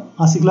our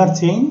ossicular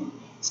chain,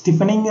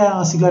 stiffening the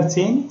ossicular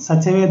chain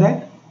such a way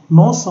that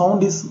no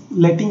sound is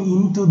letting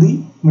into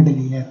the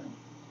middle ear.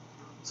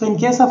 So in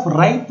case of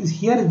right,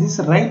 here this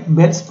right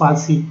Bell's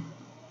palsy.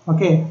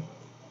 Okay,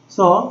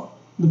 so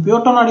the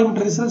pure tone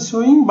audiometer is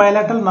showing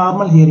bilateral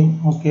normal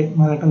hearing. Okay,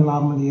 bilateral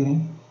normal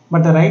hearing,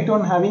 but the right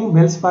one having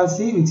Bell's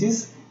palsy, which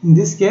is in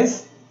this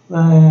case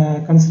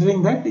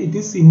considering that it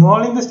is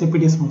involving the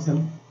stapedius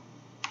muscle.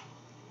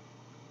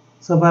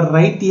 So for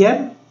right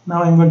ear,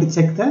 now I am going to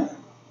check the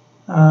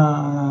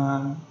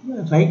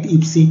right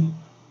ipsi.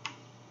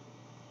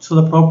 So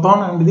the probe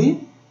tone and the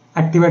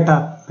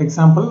activator, for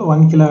example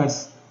 1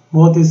 kHz,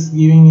 both is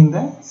giving in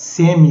the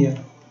same ear.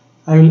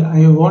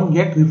 I won't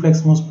get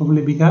reflex most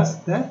probably because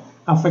the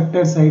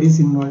affected side is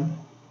involved.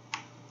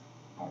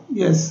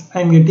 Yes,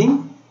 I am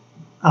getting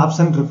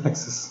absent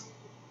reflexes.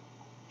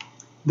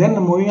 Then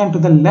moving on to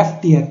the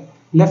left ear.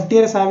 Left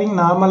ear is having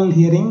normal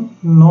hearing,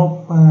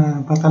 no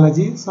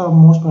pathology, so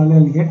most probably I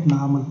will get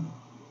normal.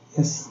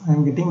 Yes, I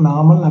am getting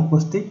normal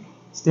acoustic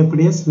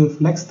stapedius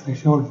reflex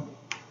threshold.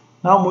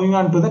 Now moving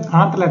on to the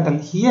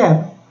contralateral.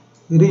 Here,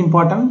 very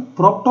important,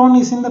 probe tone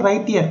is in the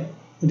right ear.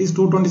 It is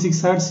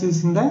 226 Hz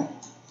is in the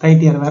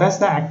right ear, whereas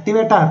the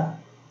activator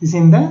is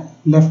in the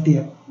left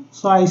ear.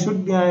 So I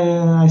should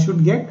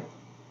get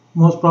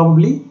most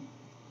probably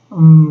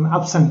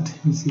absent.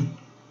 You see,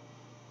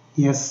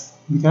 yes,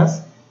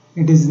 because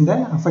it is in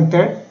the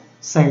affected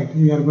side.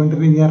 We are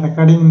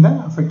recording in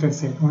the affected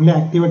side. Only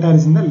activator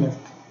is in the left.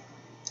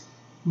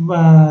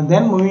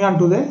 Then moving on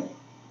to the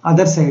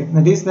other side,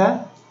 that is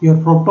your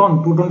probe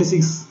tone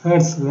 226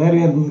 Hz where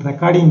we are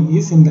recording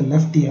is in the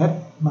left ear,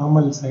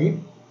 normal side,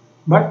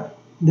 but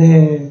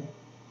the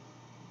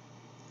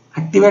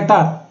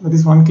activator, that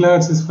is 1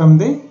 kHz, is from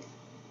the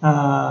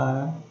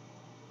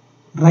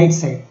right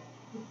side.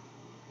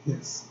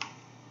 Yes.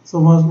 So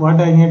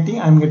what I am getting?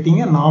 I am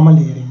getting a normal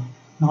hearing,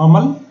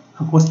 normal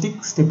acoustic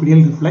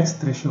stapedial reflex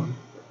threshold.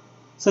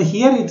 So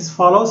here it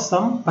follows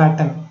some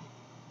pattern.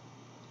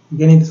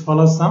 Again it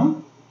follows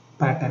some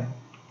pattern.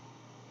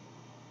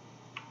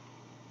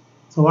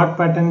 So what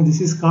pattern? This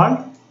is called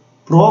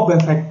probe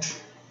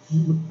effect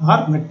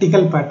or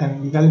vertical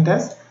pattern. We call it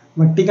as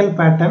vertical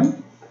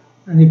pattern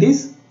and it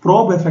is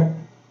probe effect.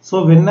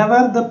 So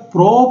whenever the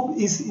probe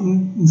is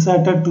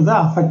inserted to the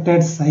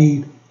affected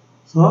side,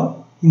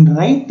 so in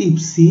right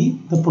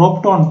ipsi the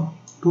probe tone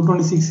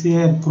 226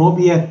 ear probe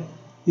ear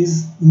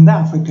is in the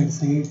affected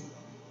side.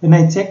 When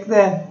I check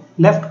the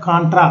left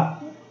contra,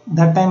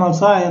 that time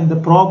also the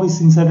probe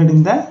is inserted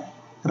in the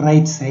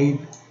right side.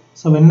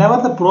 So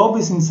whenever the probe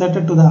is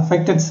inserted to the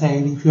affected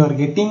side, if you are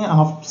getting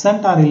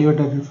absent or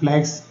elevated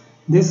reflex,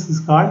 this is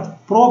called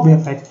probe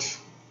effect.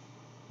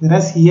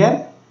 Whereas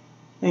here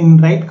in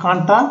right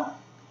contra,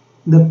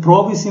 the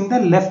probe is in the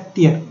left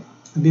ear,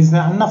 that is the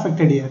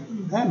unaffected ear,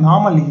 the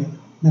normal ear.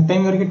 That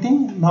time you are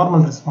getting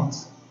normal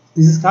response.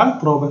 This is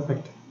called probe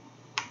effect.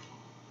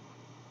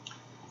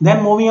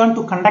 Then moving on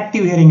to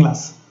conductive hearing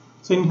loss.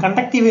 So in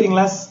conductive hearing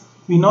loss,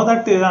 we know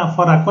that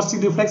for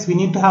acoustic reflex we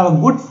need to have a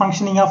good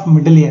functioning of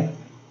middle ear.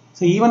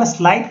 So even a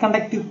slight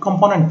conductive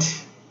component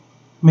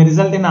may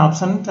result in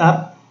absent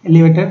or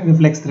elevated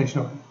reflex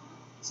threshold.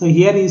 So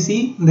here you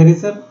see there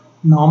is a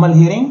normal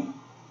hearing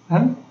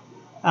and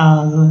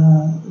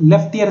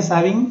left ear is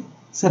having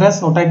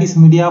cirrus otitis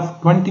media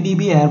of 20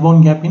 dB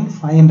airborne gap in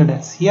 500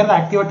 Hz. Here the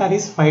activator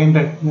is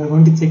 500. We are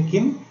going to check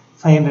in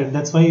 500.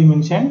 That's why we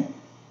mentioned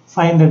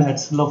 500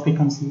 Hz low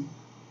frequency.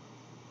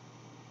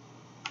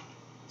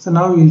 So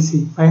now we will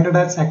see 500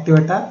 Hz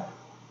activator.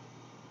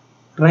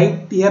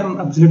 Right ear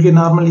absolutely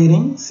normal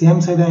hearing.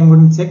 Same side I am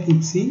going to check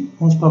ipsi.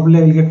 Most probably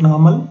I will get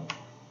normal.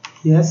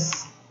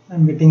 Yes, I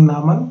am getting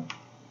normal.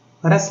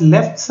 Whereas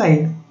left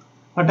side,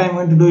 what I am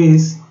going to do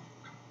is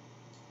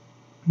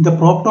the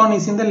probe tone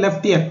is in the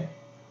left ear.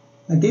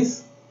 That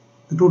is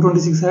the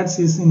 226 Hz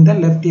is in the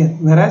left ear.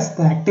 Whereas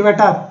the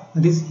activator,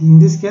 that is in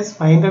this case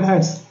 500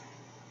 Hz,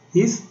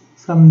 is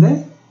from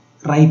the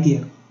right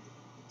ear.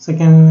 So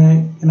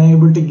can I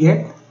able to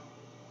get?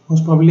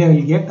 Most probably I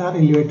will get or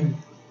elevated.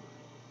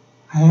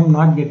 I am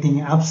not getting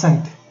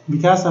absent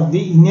because of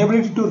the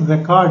inability to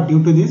record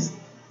due to this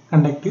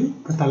conductive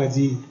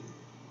pathology.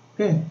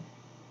 Okay.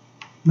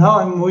 Now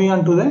I am moving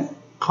on to the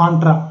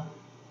contra.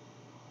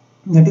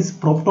 That is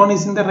probe tone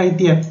is in the right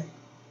ear.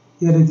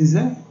 Here it is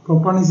a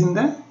probe tone is in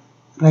the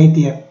right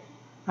ear,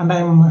 and I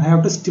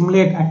have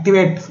to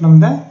activate from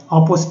the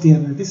opposite ear.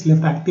 That is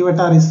left.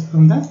 Activator is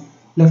from the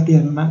left ear.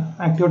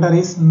 Activator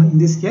is in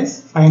this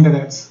case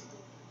 500 Hz.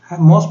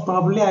 Most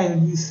probably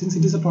since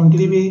it is a 20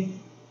 dB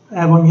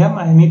airborne gap,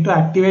 I need to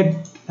activate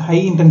high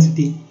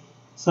intensity.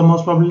 So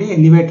most probably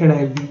elevated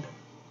I will get.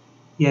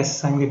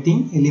 Yes, I am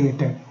getting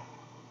elevated.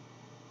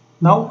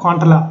 Now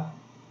controller.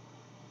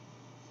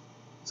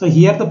 So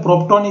here the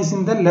probe tone is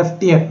in the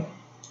left ear.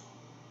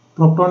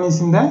 Probe tone is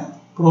in the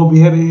probe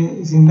ear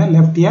is in the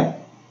left ear,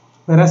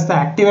 whereas the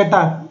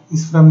activator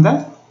is from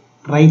the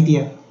right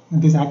ear.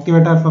 That is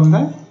activator from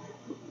the,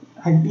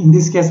 in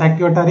this case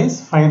activator is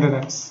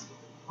 500 Hz.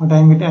 What I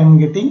am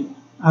getting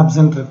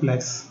absent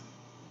reflex.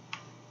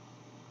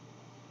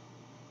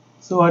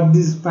 So what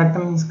this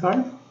pattern is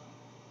called?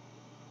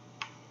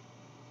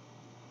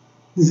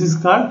 This is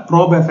called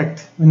probe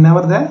effect.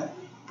 Whenever the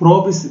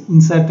probe is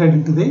inserted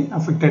into the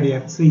affected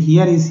ear. So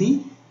here you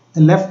see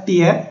the left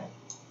ear,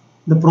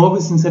 the probe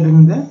is inserted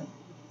in the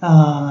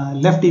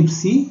left hip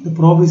C, the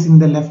probe is in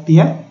the left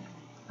ear,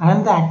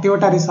 and the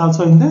activator is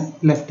also in the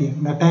left ear.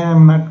 That time I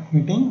am not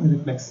getting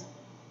reflex.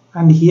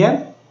 And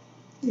here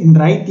in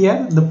right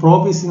ear, the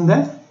probe is in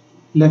the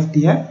left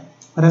ear,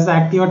 whereas the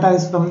activator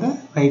is from the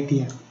right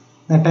ear.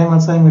 That time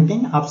also I am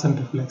getting absent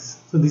reflex.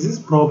 So this is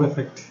probe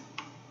effect.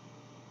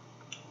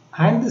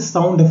 And the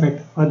sound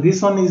effect. For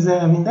this one is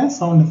the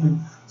sound effect.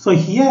 So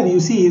here you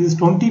see this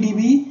 20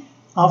 dB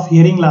of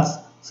hearing loss.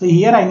 So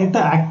here I need to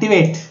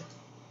activate.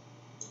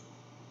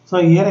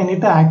 So here I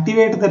need to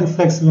activate the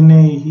reflex when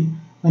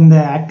the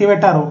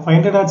activator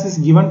 500 Hz is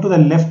given to the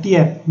left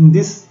ear. In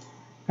this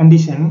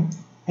condition,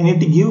 I need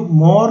to give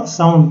more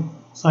sound.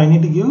 So I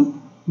need to give,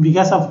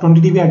 because of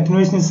 20 dB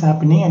attenuation is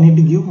happening, I need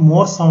to give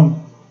more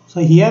sound. So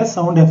here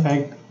sound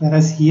effect,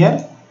 whereas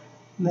here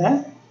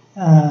the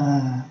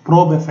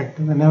probe effect.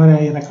 Whenever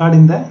I record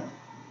in the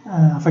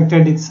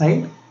affected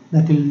side,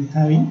 that will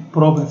having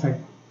probe effect.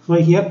 So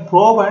here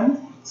probe and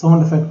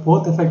sound effect,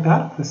 both effect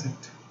are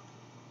present.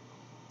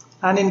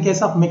 And in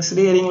case of mixed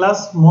hearing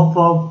loss, more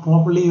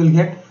probably you will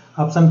get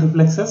absent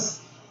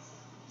reflexes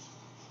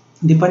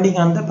depending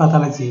on the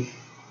pathology.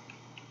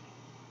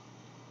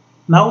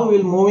 Now we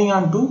will moving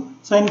on to,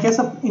 so in case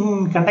of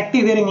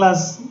conductive hearing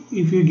loss,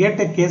 if you get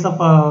a case of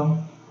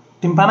a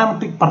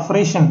tympanometric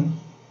perforation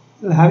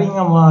having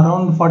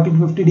around 40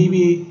 to 50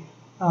 dB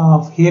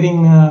of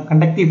hearing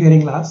conductive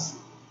hearing loss,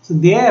 so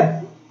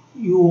there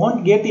you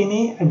won't get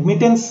any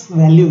admittance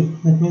value.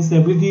 That means the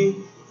ability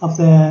of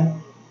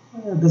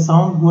the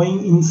sound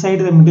going inside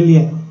the middle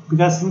ear,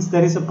 because since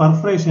there is a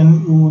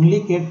perforation, you only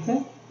get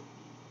the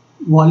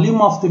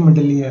volume of the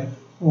middle ear,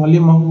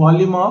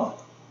 volume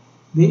of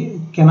the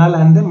canal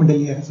and the middle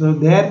ear. So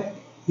there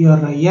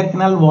your ear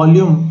canal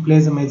volume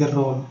plays a major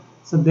role.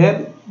 So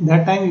there,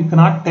 that time you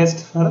cannot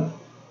test for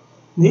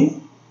the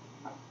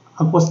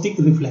acoustic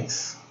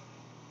reflex.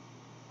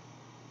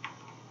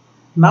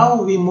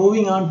 Now we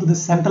moving on to the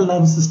central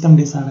nervous system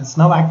disorders.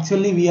 Now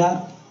actually we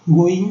are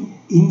going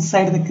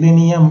inside the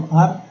cranium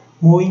or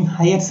moving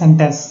higher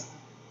centers.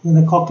 In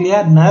the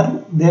cochlear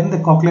nerve, then the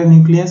cochlear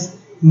nucleus.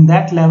 In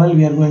that level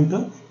we are going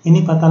to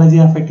any pathology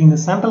affecting the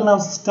central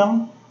nervous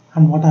system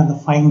and what are the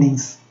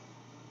findings.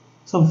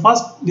 So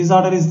first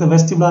disorder is the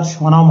vestibular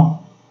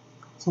schwannoma.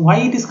 So why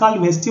it is called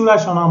vestibular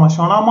schwannoma?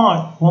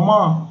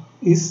 Schwannoma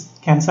is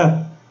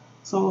cancer.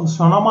 So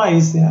schwannoma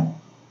is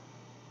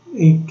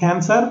a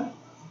cancer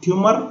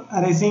tumor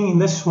arising in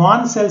the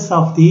Schwann cells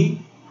of the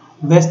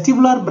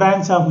vestibular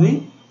branch of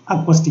the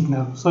acoustic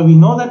nerve. So we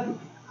know that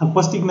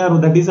acoustic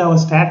nerve, that is our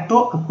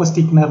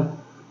statoacoustic nerve.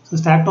 So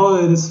stato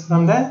is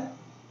from the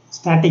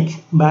static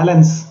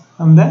balance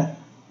from the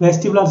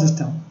vestibular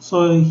system.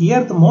 So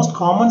here the most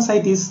common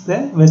site is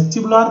the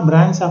vestibular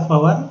branch of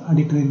our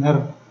auditory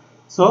nerve.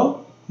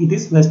 So it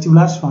is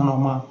vestibular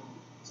schwannoma.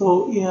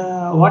 So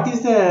what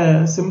is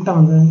the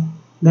symptom?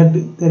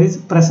 That there is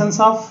presence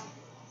of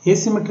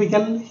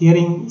asymmetrical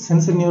hearing,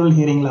 sensorineural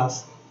hearing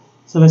loss.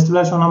 So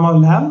vestibular schwannoma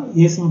will have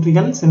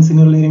asymmetrical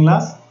sensorineural hearing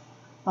loss,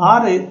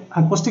 or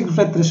acoustic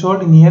reflex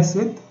threshold in ears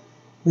with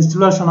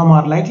vestibular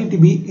schwannoma are likely to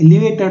be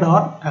elevated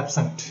or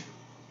absent.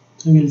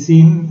 So we will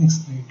see in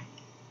next slide.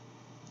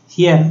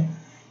 Here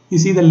you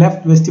see the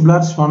left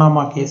vestibular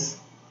schwannoma case.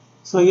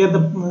 So here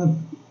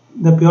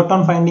the pure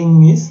tone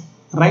finding is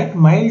right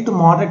mild to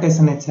moderate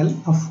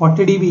SNHL of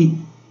 40 dB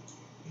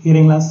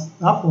hearing loss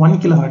of 1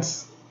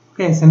 kHz.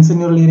 Okay,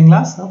 sensorineural hearing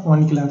loss of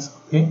 1 kHz.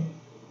 Okay,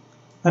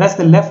 whereas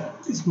the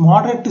left is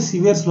moderate to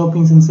severe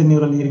sloping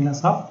sensorineural hearing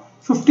loss of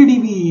 50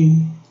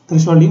 dB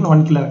threshold in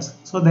 1 kHz.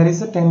 So there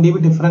is a 10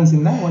 dB difference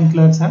in the 1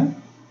 kHz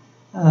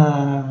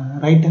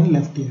and right and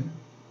left ear.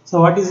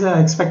 So what is the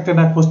expected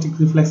acoustic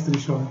reflex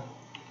threshold?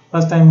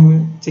 First I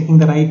am checking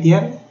the right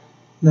ear.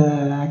 The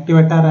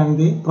activator and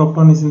the probe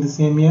tone is in the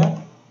same ear.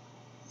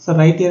 So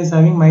right ear is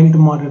having mild to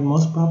moderate.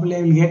 Most probably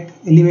I will get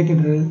elevated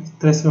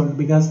threshold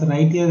because the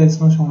right ear there is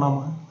no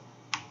schwannoma.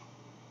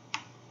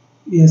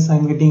 Yes, I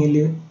am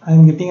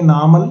getting a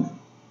normal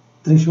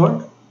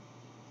threshold.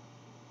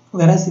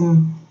 Whereas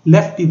in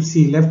left hip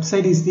C, left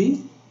side is the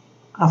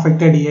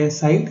affected ear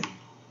side,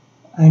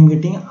 I am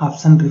getting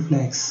absent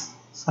reflex.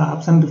 So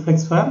absent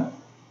reflex for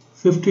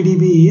 50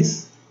 dB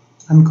is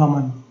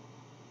uncommon.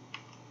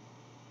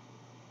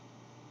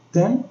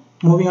 Then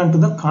moving on to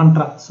the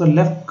contra. So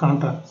left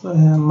contra. So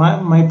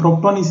my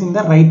probe tone is in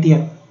the right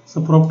ear.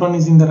 So probe tone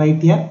is in the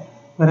right ear,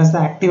 whereas the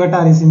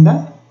activator is in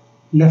the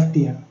left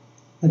ear.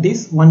 That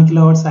is 1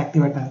 kHz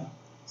activator.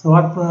 So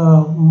what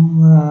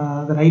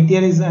the right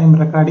ear is I am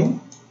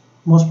recording,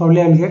 most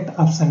probably I will get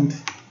absent.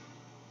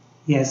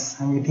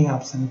 Yes, I am getting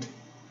absent.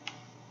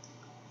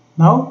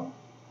 Now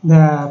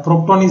the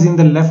probe tone is in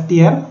the left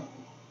ear,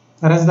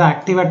 whereas the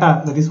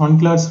activator, that is 1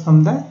 kHz,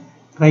 from the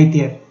right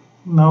ear.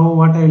 Now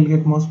what I will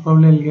get, most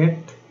probably I will get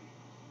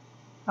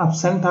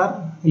absent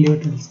or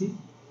elevated. See,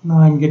 now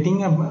I am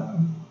getting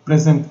a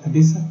present, that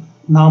is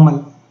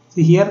normal.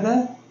 So here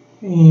the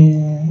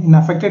in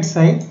affected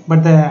side,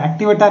 but the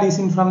activator is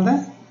in from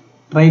the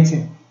right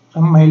side,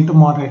 from mild to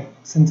moderate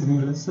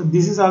sensory. So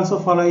this is also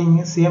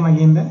following same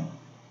again the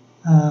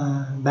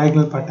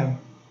diagonal pattern.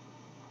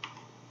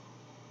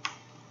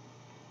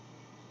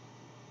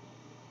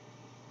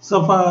 So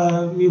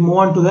we move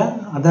on to the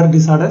other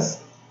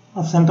disorders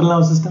of central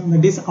nervous system,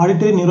 that is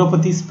auditory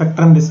neuropathy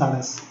spectrum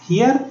disorders.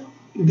 Here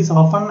it is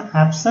often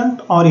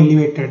absent or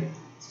elevated.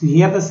 So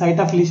here the site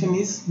of lesion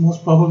is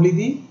most probably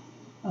the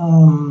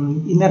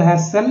inner hair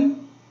cell,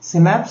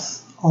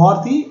 synapse,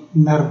 or the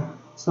nerve.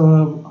 So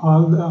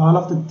all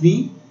of the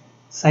three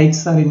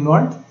sites are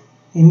involved.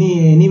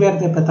 Anywhere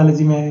the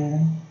pathology may,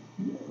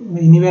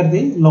 anywhere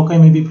the loci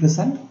may be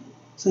present.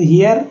 So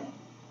here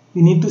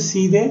we need to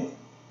see the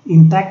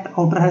intact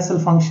outer hair cell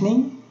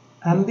functioning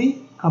and the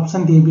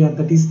absent ABR.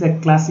 That is the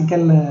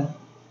classical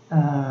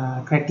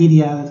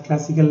criteria,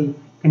 classical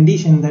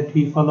condition that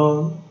we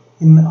follow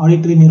in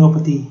auditory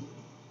neuropathy.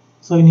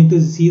 So you need to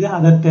see the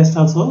other test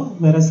also,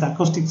 whereas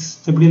acoustic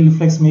stability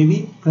reflex may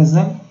be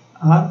present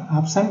or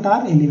absent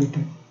or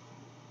elevated.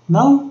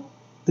 Now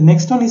the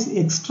next one is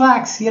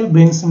extraaxial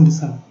brainstem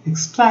disorder.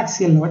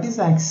 Extraaxial, what is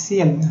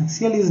axial?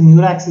 Axial is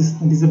neuraxis,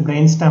 that is the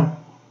brainstem.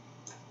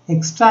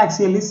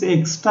 Extraaxial is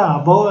extra,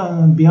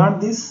 above,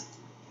 beyond this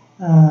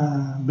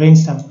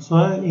brainstem. So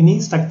any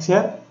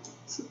structure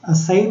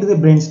aside the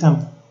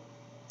brainstem,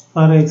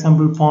 for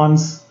example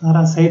pons, or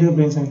aside the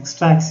brainstem,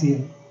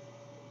 extraaxial.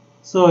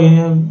 So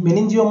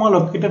meningioma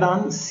located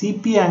on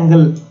CP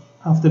angle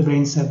of the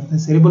brainstem, the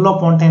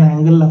cerebellopontine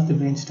angle of the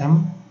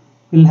brainstem,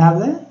 will have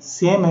the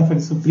same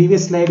effect. So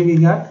previous slide we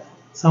got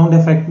sound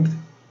effect,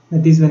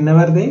 that is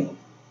whenever the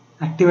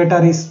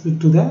activator is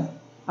to the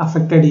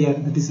affected ear,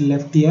 that is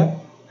left ear,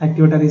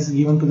 activator is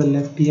given to the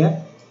left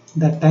ear,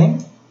 that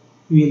time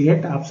we will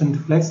get absent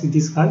reflex. It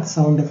is called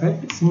sound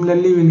effect.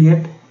 Similarly we will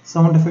get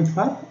sound effect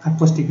for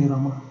acoustic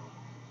neuroma,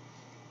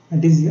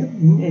 that is here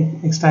in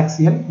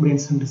extraaxial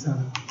brainstem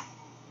disorder.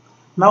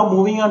 Now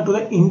moving on to the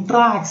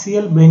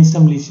intraaxial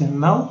brainstem lesion.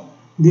 Now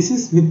this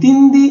is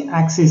within the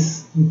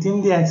axis,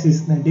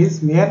 that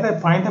is where the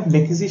point of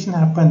decussation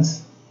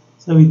happens.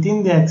 So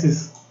within the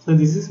axis. So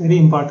this is very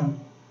important.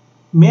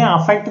 May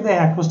affect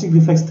the acoustic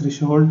reflex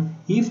threshold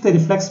if the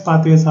reflex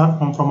pathways are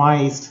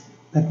compromised.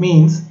 That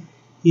means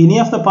any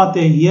of the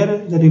pathway, here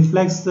the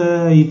reflex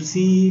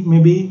IPSI may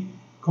be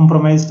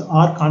compromised,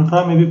 or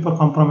contra may be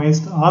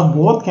compromised, or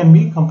both can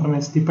be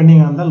compromised depending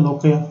on the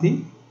loci of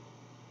the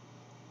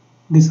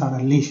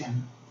disorder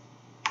lesion.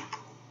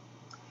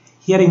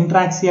 Here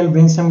intraaxial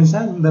brainstem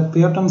lesion, the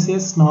pattern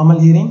says normal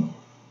hearing.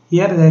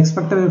 Here the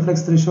expected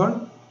reflex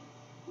threshold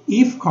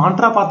if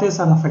contra pathways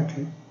are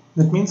affected.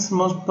 That means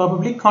most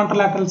probably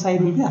contralateral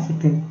side will be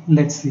affected.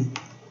 Let's see.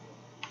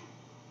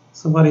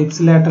 So for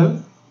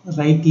ipsilateral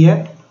right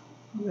ear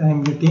I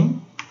am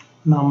getting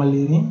normal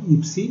hearing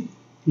IPSI,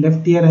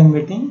 left ear I am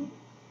getting,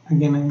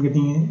 again I am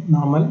getting a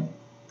normal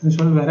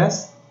threshold,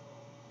 whereas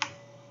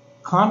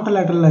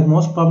contralateral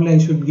most probably I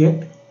should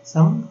get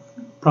some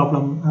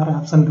problem or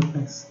absent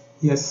reflex.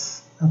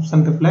 Yes,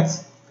 absent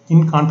reflex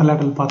in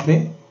contralateral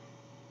pathway.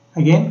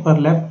 Again for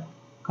left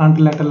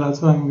contralateral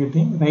also I am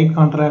getting, right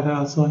contralateral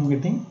also I am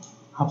getting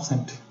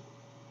absent.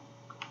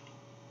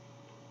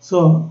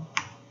 So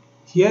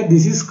here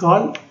this is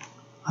called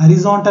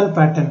horizontal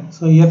pattern.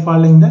 So here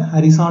following the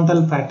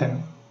horizontal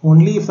pattern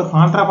only if the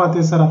contra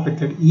pathways are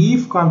affected.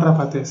 If contra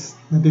pathways,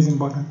 that is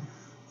important.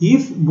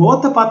 If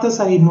both the pathways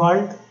are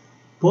involved,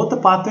 both the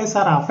pathways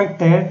are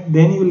affected,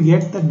 then you will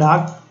get the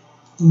dark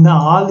in the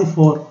all the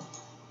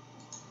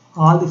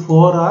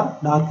four are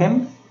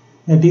darkened.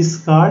 That is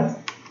called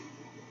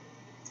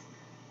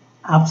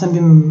absent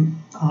in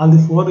all the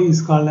four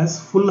is called as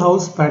full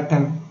house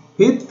pattern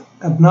with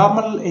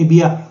abnormal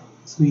ABR.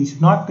 So we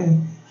should not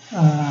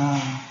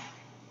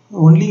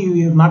only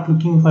we are not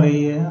looking for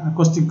a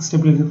acoustic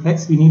stability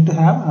reflex, we need to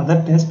have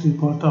other test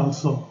report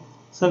also.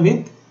 So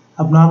with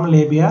abnormal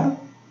ABR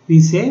we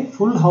say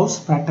full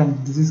house pattern.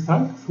 This is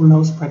called full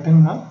house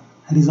pattern or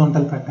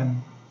horizontal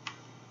pattern.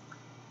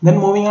 Then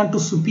moving on to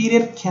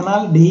superior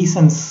canal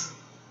dehiscence.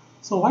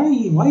 So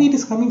why it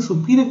is coming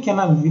superior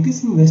canal? It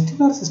is in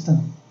vestibular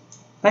system,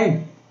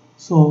 right?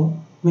 So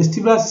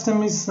vestibular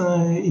system is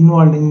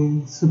involved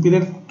in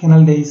superior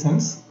canal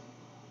dehiscence.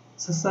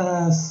 So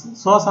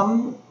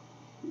some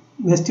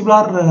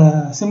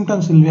vestibular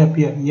symptoms will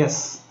appear.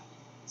 Yes.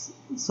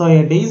 So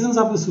a dehiscence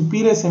of the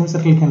superior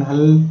semicircular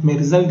canal may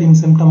result in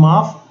symptom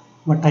of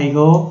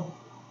vertigo,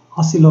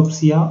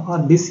 oscillopsia, or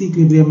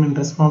disequilibrium in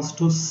response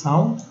to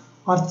sound,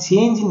 or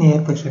change in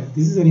air pressure.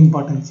 This is very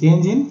important,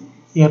 change in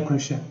air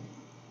pressure.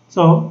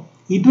 So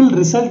it will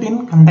result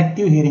in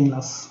conductive hearing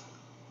loss.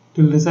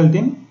 it will result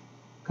in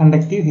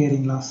conductive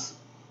hearing loss,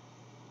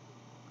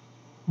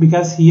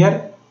 because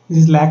here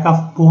this lack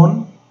of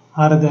bone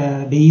or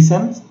the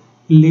dehiscence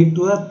will lead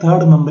to a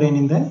third membrane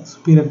in the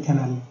superior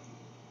canal.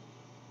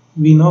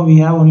 We know we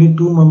have only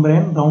two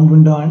membranes, round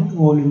window and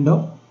oval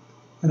window,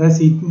 whereas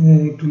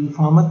it will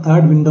form a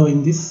third window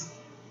in this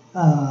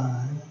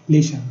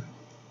lesion.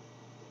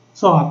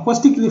 So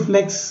acoustic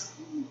reflex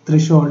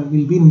threshold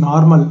will be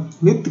normal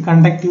with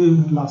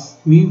conductive loss.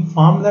 We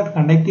found that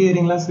conductive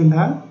hearing loss will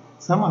have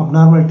some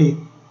abnormality,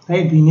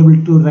 right? Being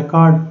able to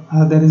record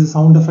there is a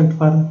sound effect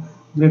for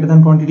greater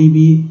than 20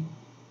 dB.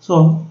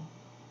 So,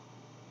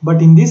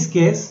 but in this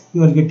case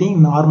you are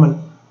getting normal.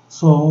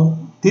 So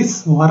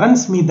this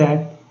warrants me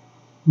that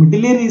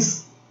middle ear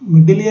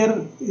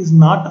is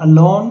not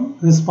alone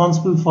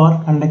responsible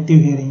for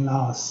conductive hearing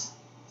loss.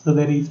 So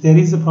if there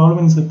is a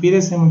problem in superior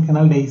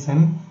semicanal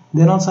dehiscence,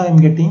 then also I am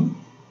getting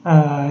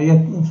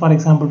for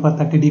example for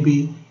 30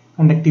 dB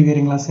conductive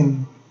hearing loss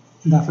in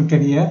the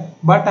affected ear,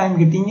 but I am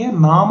getting a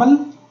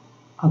normal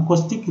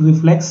acoustic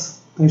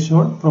reflex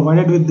threshold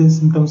provided with the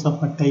symptoms of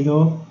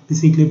vertigo,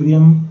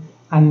 disequilibrium,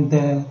 and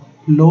the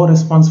low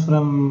response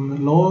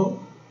from low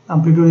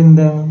amplitude in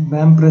the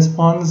vamp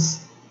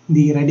response,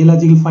 the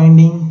radiological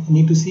finding. I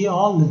need to see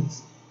all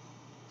this.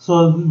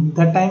 So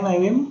that time I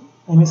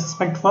may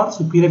suspect for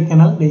superior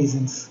canal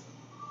dehiscence,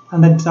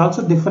 and that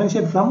also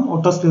differentiate from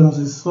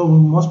otosclerosis. So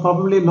most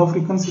probably low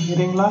frequency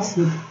hearing loss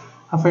with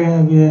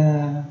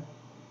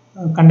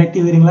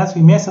conductive hearing loss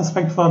we may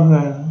suspect for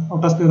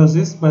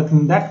otosclerosis, but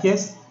in that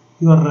case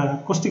your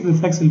acoustic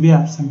reflex will be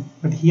absent,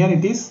 but here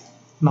it is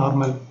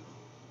normal.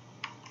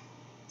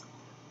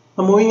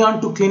 Now moving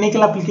on to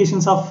clinical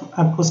applications of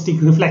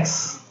acoustic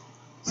reflex.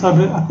 So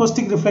the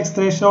acoustic reflex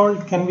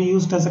threshold can be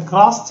used as a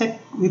cross-check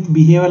with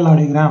behavioral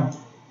audiogram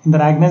in the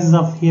diagnosis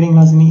of hearing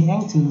loss in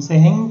young children. So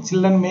young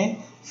children may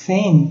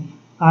feign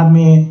or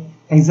may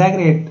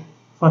exaggerate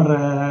for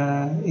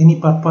any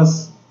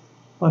purpose,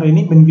 for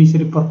any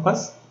beneficiary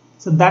purpose.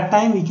 So that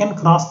time we can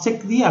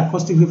cross-check the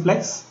acoustic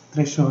reflex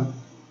threshold.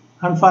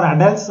 And for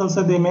adults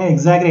also they may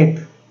exaggerate.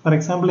 For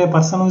example, a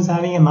person who is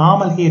having a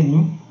normal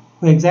hearing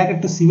who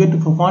exaggerate to severe to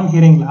profound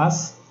hearing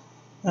loss,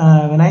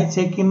 when I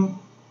check in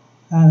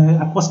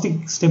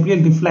acoustic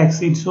stability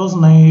reflex, it shows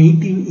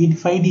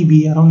 85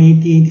 dB, around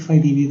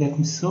 80-85 dB.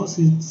 That shows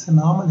it's a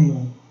normal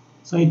hearing.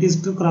 So it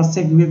is to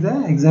cross-check with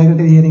the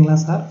exaggerated hearing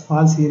loss or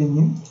false hearing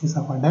in case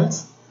of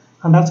adults,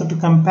 and also to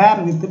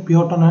compare with the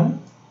pure tone and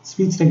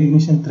speech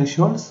recognition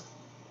thresholds.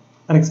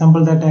 For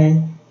example, that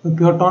with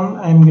pure tone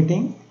I am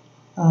getting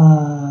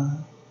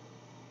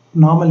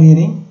normal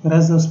hearing,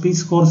 whereas the speech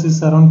scores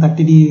is around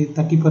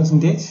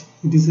 30%.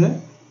 It is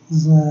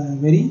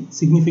very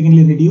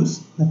significantly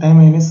reduced. The time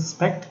I may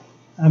suspect,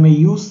 I may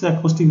use the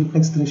acoustic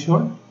reflex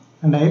threshold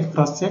and I will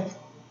cross check.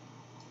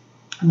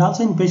 And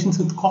also in patients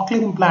with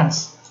cochlear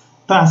implants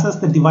to assess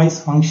the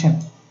device function.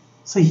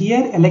 So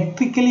here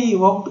electrically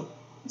evoked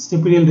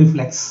stapedial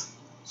reflex.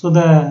 So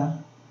the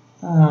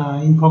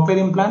in cochlear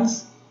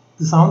implants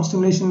the sound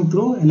stimulation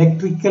through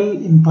electrical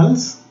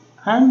impulse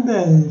and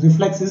the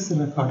reflex is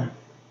recorded.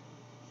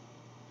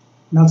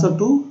 And also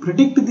to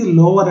predict the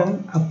lower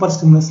and upper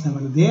stimulus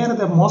level. There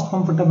the most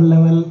comfortable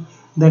level,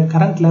 the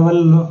current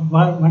level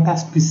what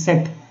has to be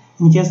set.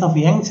 In case of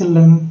young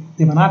children,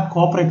 they will not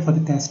cooperate for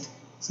the test.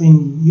 So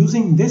in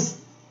using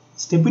this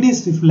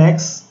stapedius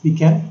reflex, we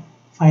can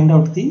find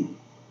out the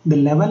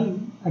level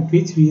at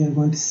which we are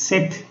going to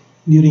set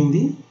during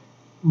the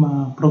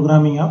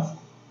programming of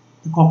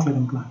the cochlear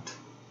implant.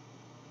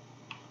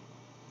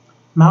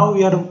 Now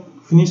we are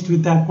finished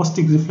with the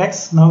acoustic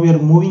reflex. Now we are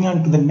moving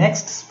on to the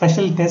next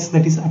special test,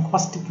 that is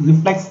acoustic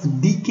reflex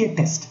decay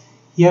test.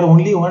 Here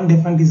only one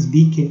difference is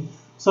decay.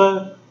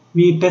 So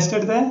we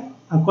tested the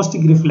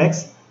acoustic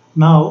reflex.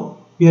 Now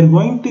we are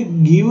going to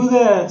give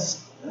the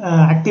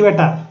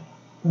activator.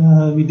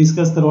 We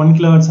discussed the 1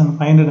 kHz and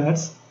 500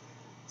 Hz.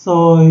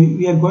 So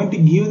we are going to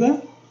give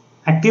the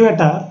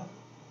activator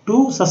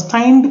to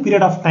sustained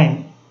period of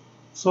time.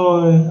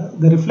 So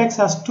the reflex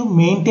has to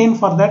maintain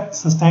for that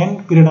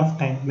sustained period of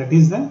time. That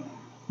is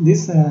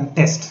this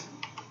test.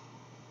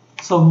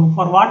 So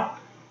for what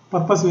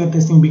purpose we are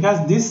testing?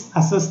 Because this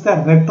assesses the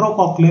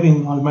retrocochlear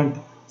involvement.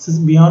 This is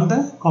beyond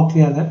the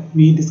cochlea that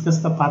we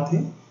discussed the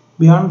pathway.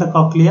 Beyond the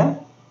cochlea,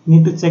 we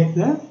need to check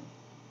the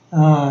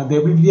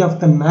ability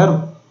of the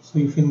nerve. So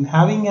if in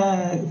having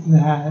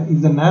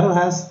if the nerve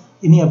has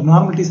any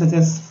abnormality such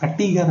as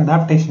fatigue or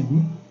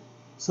adaptation,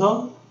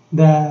 so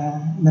the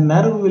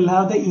nerve will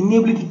have the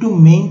inability to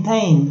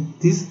maintain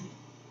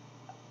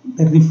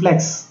the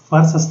reflex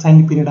for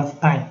sustained period of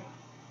time.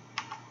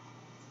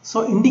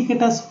 So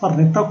indicators for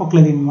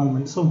retrocochlear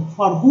involvement. So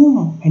for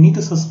whom I need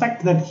to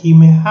suspect that he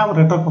may have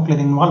retrocochlear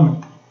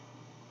involvement?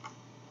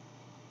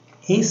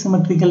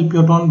 Asymmetrical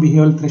pure tone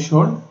behavioral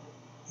threshold,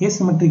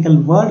 asymmetrical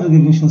word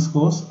recognition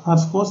scores, are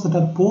scores that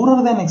are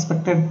poorer than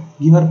expected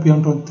given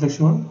pure tone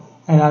threshold.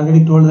 I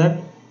already told that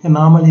a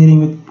normal hearing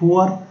with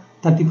poor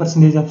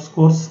 30% of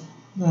scores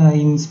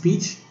in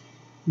speech,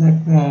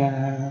 that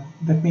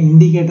may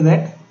indicate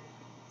that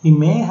he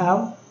may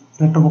have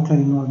retrocochlear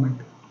involvement.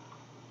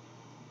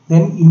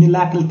 Then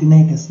unilateral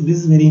tinnitus. This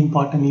is very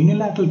important.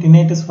 Unilateral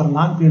tinnitus for a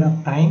long period of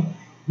time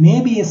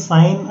may be a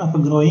sign of a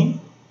growing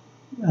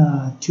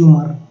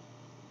tumor.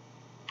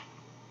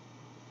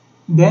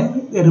 Then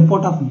a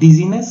report of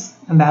dizziness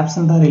and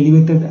absent or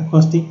elevated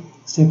acoustic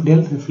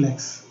stapedial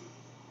reflex.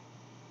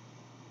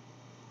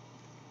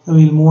 So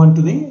we will move on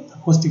to the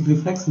acoustic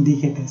reflex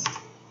decay test.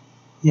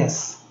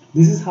 Yes,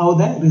 this is how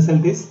the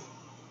result is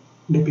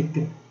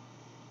depicted.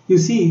 You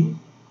see,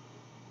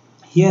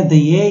 here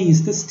the A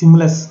is the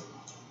stimulus,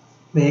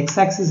 the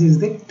x-axis is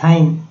the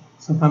time,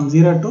 so from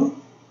 0 to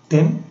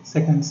 10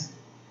 seconds.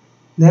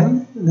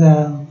 Then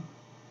the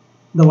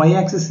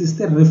y-axis is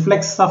the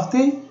reflex of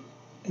the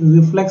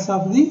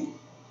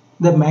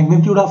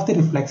magnitude of the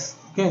reflex.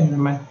 Okay,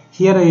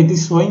 here it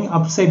is showing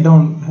upside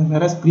down,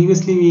 whereas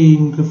previously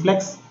in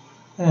reflex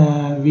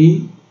we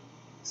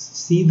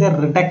see the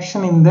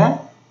reduction in the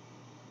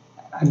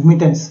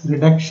admittance, that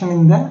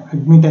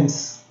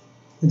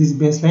is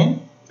baseline,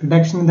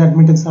 reduction in the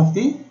admittance of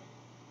the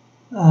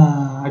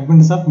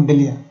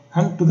middle ear,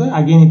 and to the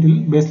again it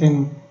will baseline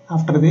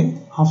after the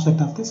offset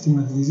of the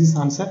stimulus. This is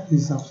onset,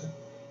 this is offset.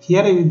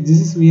 Here this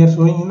is we are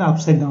showing in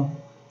upside down.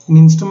 In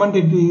instrument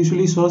it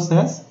usually shows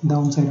as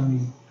downside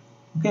only.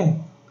 Okay,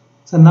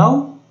 so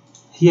now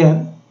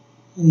here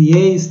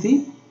A is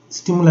the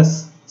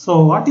stimulus.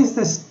 So what is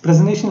the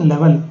presentation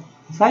level?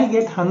 If I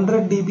get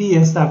 100 dB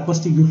as the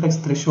acoustic reflex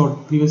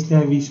threshold, previously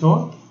we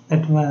showed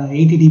that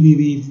 80 dB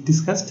we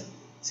discussed.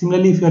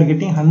 Similarly, if you are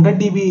getting 100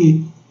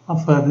 dB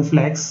of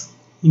reflex,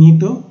 you need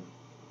to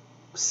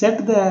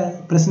set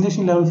the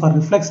presentation level for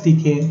reflex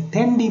decay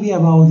 10 dB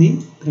above the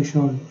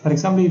threshold. For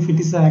example, if it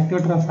is an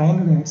activator of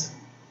 500 Hz,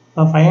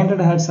 for 500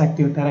 Hz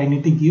activator I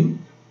need to give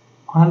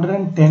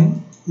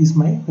 110 is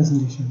my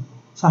presentation.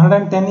 So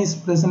 110 is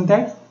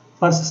presented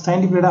for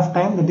sustained period of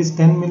time, that is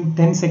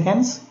 10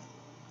 seconds.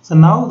 So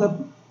now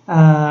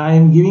I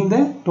am giving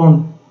the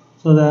tone.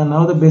 So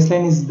now the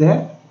baseline is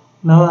there.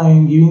 Now I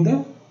am giving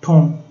the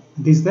tone.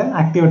 This is the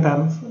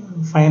activator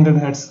 500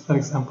 Hz, for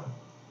example.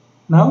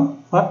 Now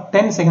for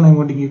 10 seconds I am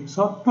going to give.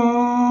 So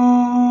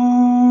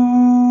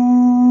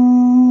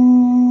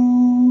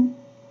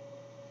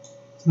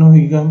now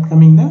we are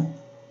coming the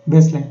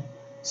baseline.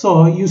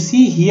 So you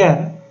see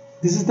here,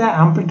 this is the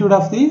amplitude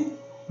of the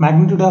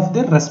magnitude of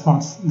the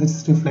response, that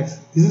is reflex.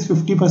 This is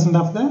 50%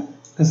 of the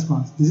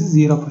response, this is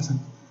 0%.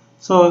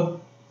 So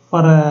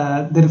for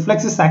the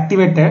reflex is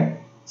activated,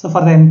 so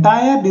for the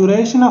entire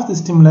duration of the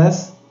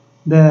stimulus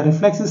the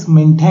reflex is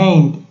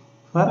maintained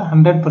for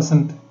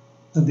 100%.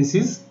 So this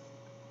is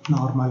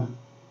normal.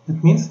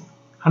 That means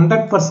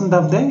 100%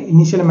 of the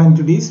initial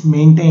magnitude is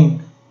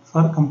maintained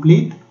for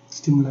complete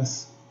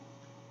stimulus.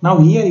 Now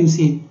here you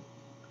see,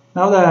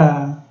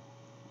 now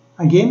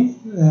again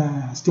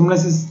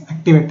stimulus is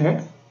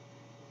activated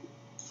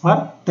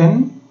for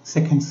 10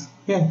 seconds.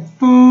 Okay.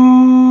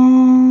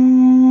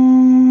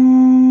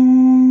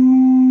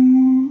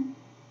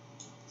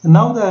 So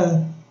now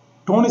the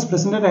tone is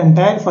presented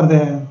entire for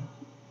the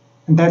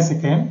entire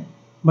second,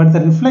 but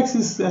the reflex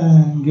is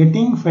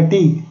getting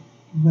fatigued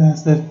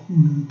as the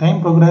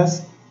time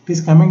progresses. It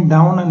is coming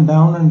down and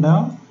down and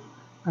down.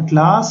 At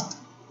last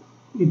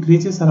it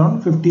reaches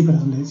around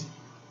 50%,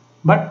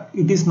 but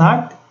it is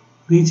not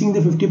reaching the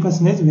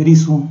 50% very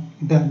soon.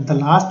 The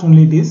last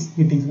only it is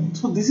getting.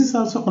 So this is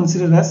also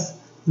considered as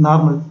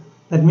normal.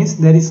 That means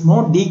there is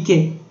no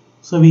decay.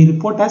 So we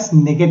report as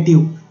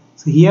negative.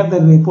 So here the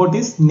report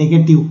is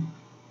negative.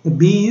 The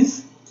B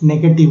is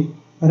negative,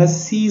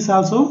 whereas C is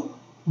also,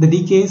 the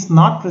decay is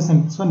not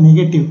present. So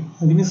negative.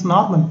 It is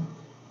normal.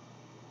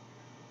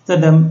 So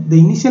the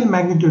initial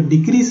magnitude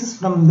decreases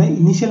from the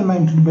initial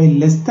magnitude by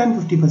less than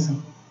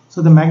 50%.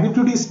 So the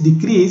magnitude is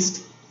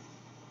decreased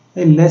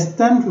by less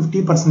than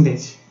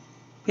 50%.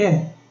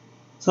 Okay.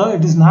 So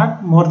it is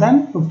not more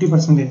than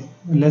 50%,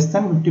 less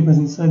than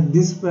 50%. So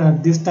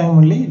this time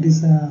only it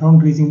is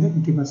around reaching the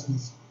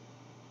 50%.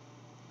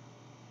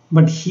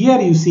 But here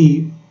you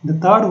see the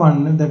third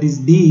one, that is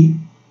D.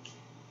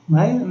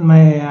 My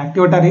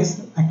activator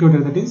is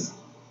activated, that is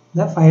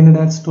the 500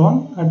 Hz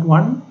tone at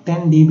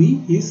 110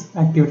 dB is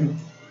activated.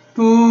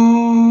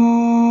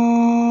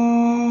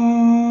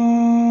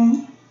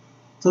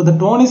 So the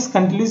tone is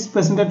continuously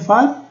presented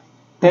for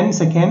 10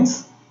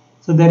 seconds.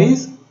 So there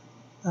is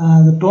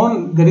the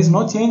tone, there is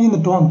no change in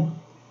the tone.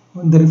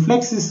 The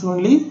reflex is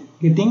only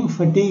getting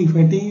fatigue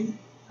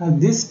at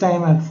this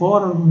time at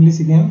 4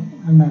 milliseconds,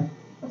 and at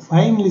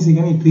 5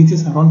 milliseconds it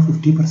reaches around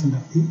 50%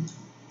 of the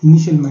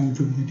initial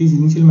magnitude. That is,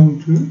 initial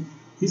magnitude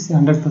is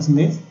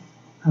 100%,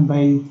 and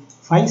by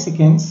 5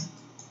 seconds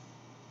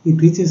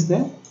it reaches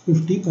the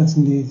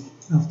 50%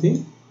 of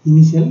the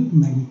initial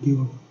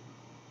magnitude.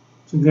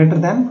 So greater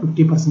than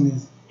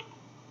 50%.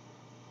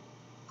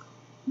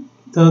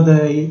 So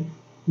the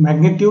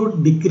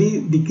magnitude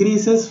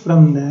decreases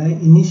from the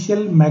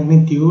initial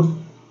magnitude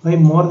by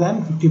more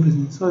than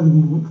 50%. So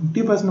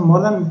 50%,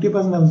 more than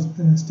 50% of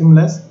the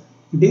stimulus,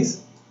 it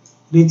is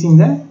reaching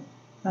the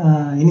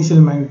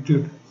initial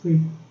magnitude.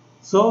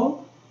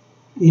 So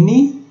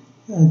the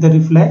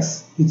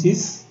reflex which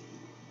is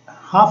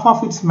half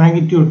of its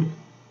magnitude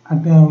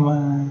at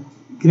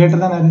greater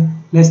than or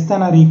less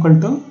than or equal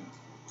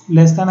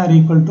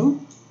to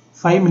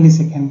 5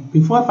 millisecond.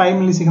 Before 5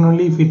 millisecond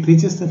only, if it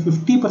reaches the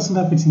 50%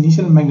 of its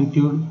initial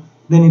magnitude,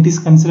 then it is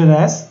considered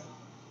as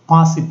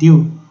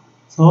positive.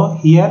 So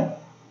here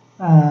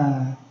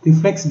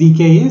reflex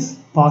decay is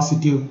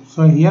positive.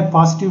 So here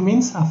positive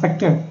means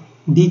affected,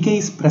 decay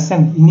is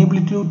present,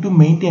 inability to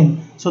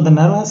maintain. So the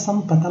nerve has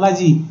some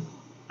pathology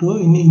to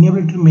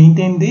inability to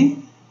maintain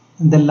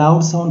the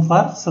loud sound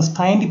for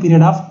sustained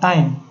period of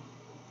time.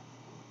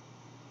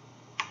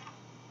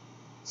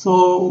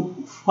 So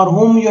for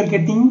whom you are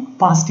getting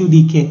positive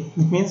decay,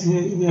 it means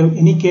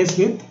any case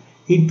with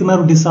eighth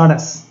nerve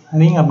disorders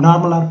having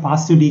abnormal or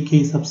positive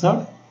decay is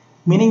observed,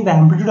 meaning the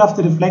amplitude of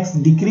the reflex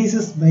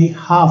decreases by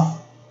half,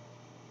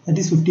 that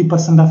is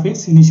 50% of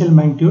its initial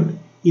magnitude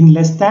in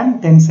less than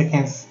 10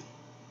 seconds.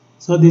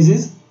 So this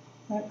is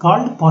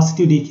called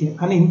positive decay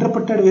and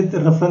interpreted with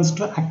reference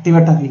to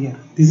activator here.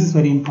 This is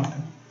very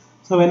important.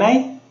 So when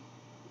I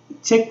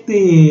check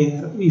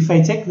if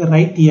I check the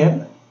right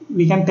ear,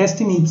 we can test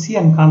in IPSI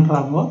and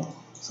contra both.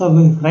 So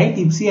with right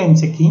IPSI I am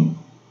checking,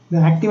 the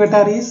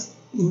activator is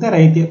in the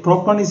right ear,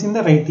 probe tone is in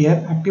the right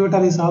ear,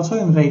 activator is also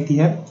in right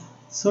ear.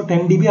 So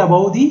 10 dB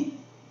above the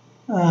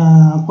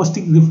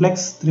acoustic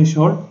reflex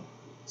threshold.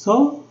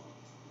 So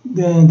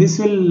this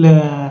will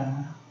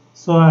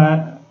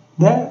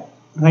the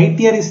right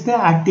ear is the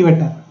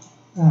activator.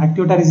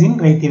 Activator is in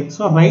right ear.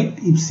 So right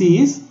IPSI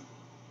is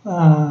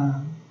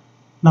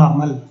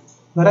normal.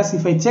 Whereas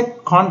if I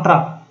check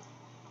contra,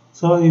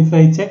 so if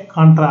I check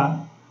contra,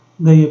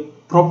 the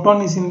probe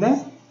tone is in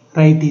the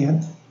right ear,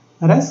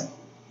 whereas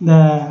the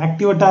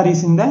activator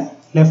is in the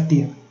left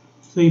ear.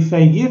 So if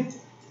I give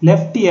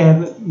left ear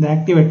the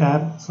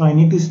activator, so I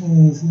need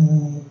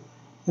to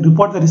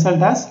report the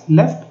result as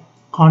left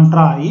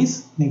contra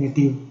is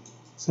negative.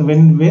 So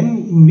when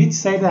in which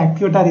side the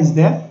activator is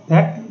there,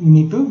 that you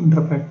need to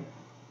interpret.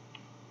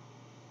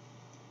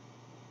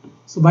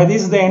 So by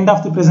this is the end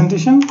of the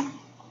presentation.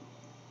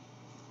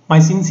 My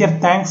sincere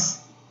thanks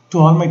to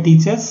all my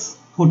teachers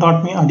who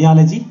taught me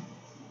audiology.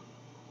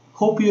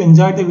 Hope you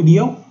enjoyed the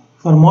video.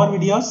 For more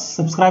videos,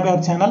 subscribe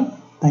our channel.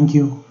 Thank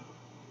you.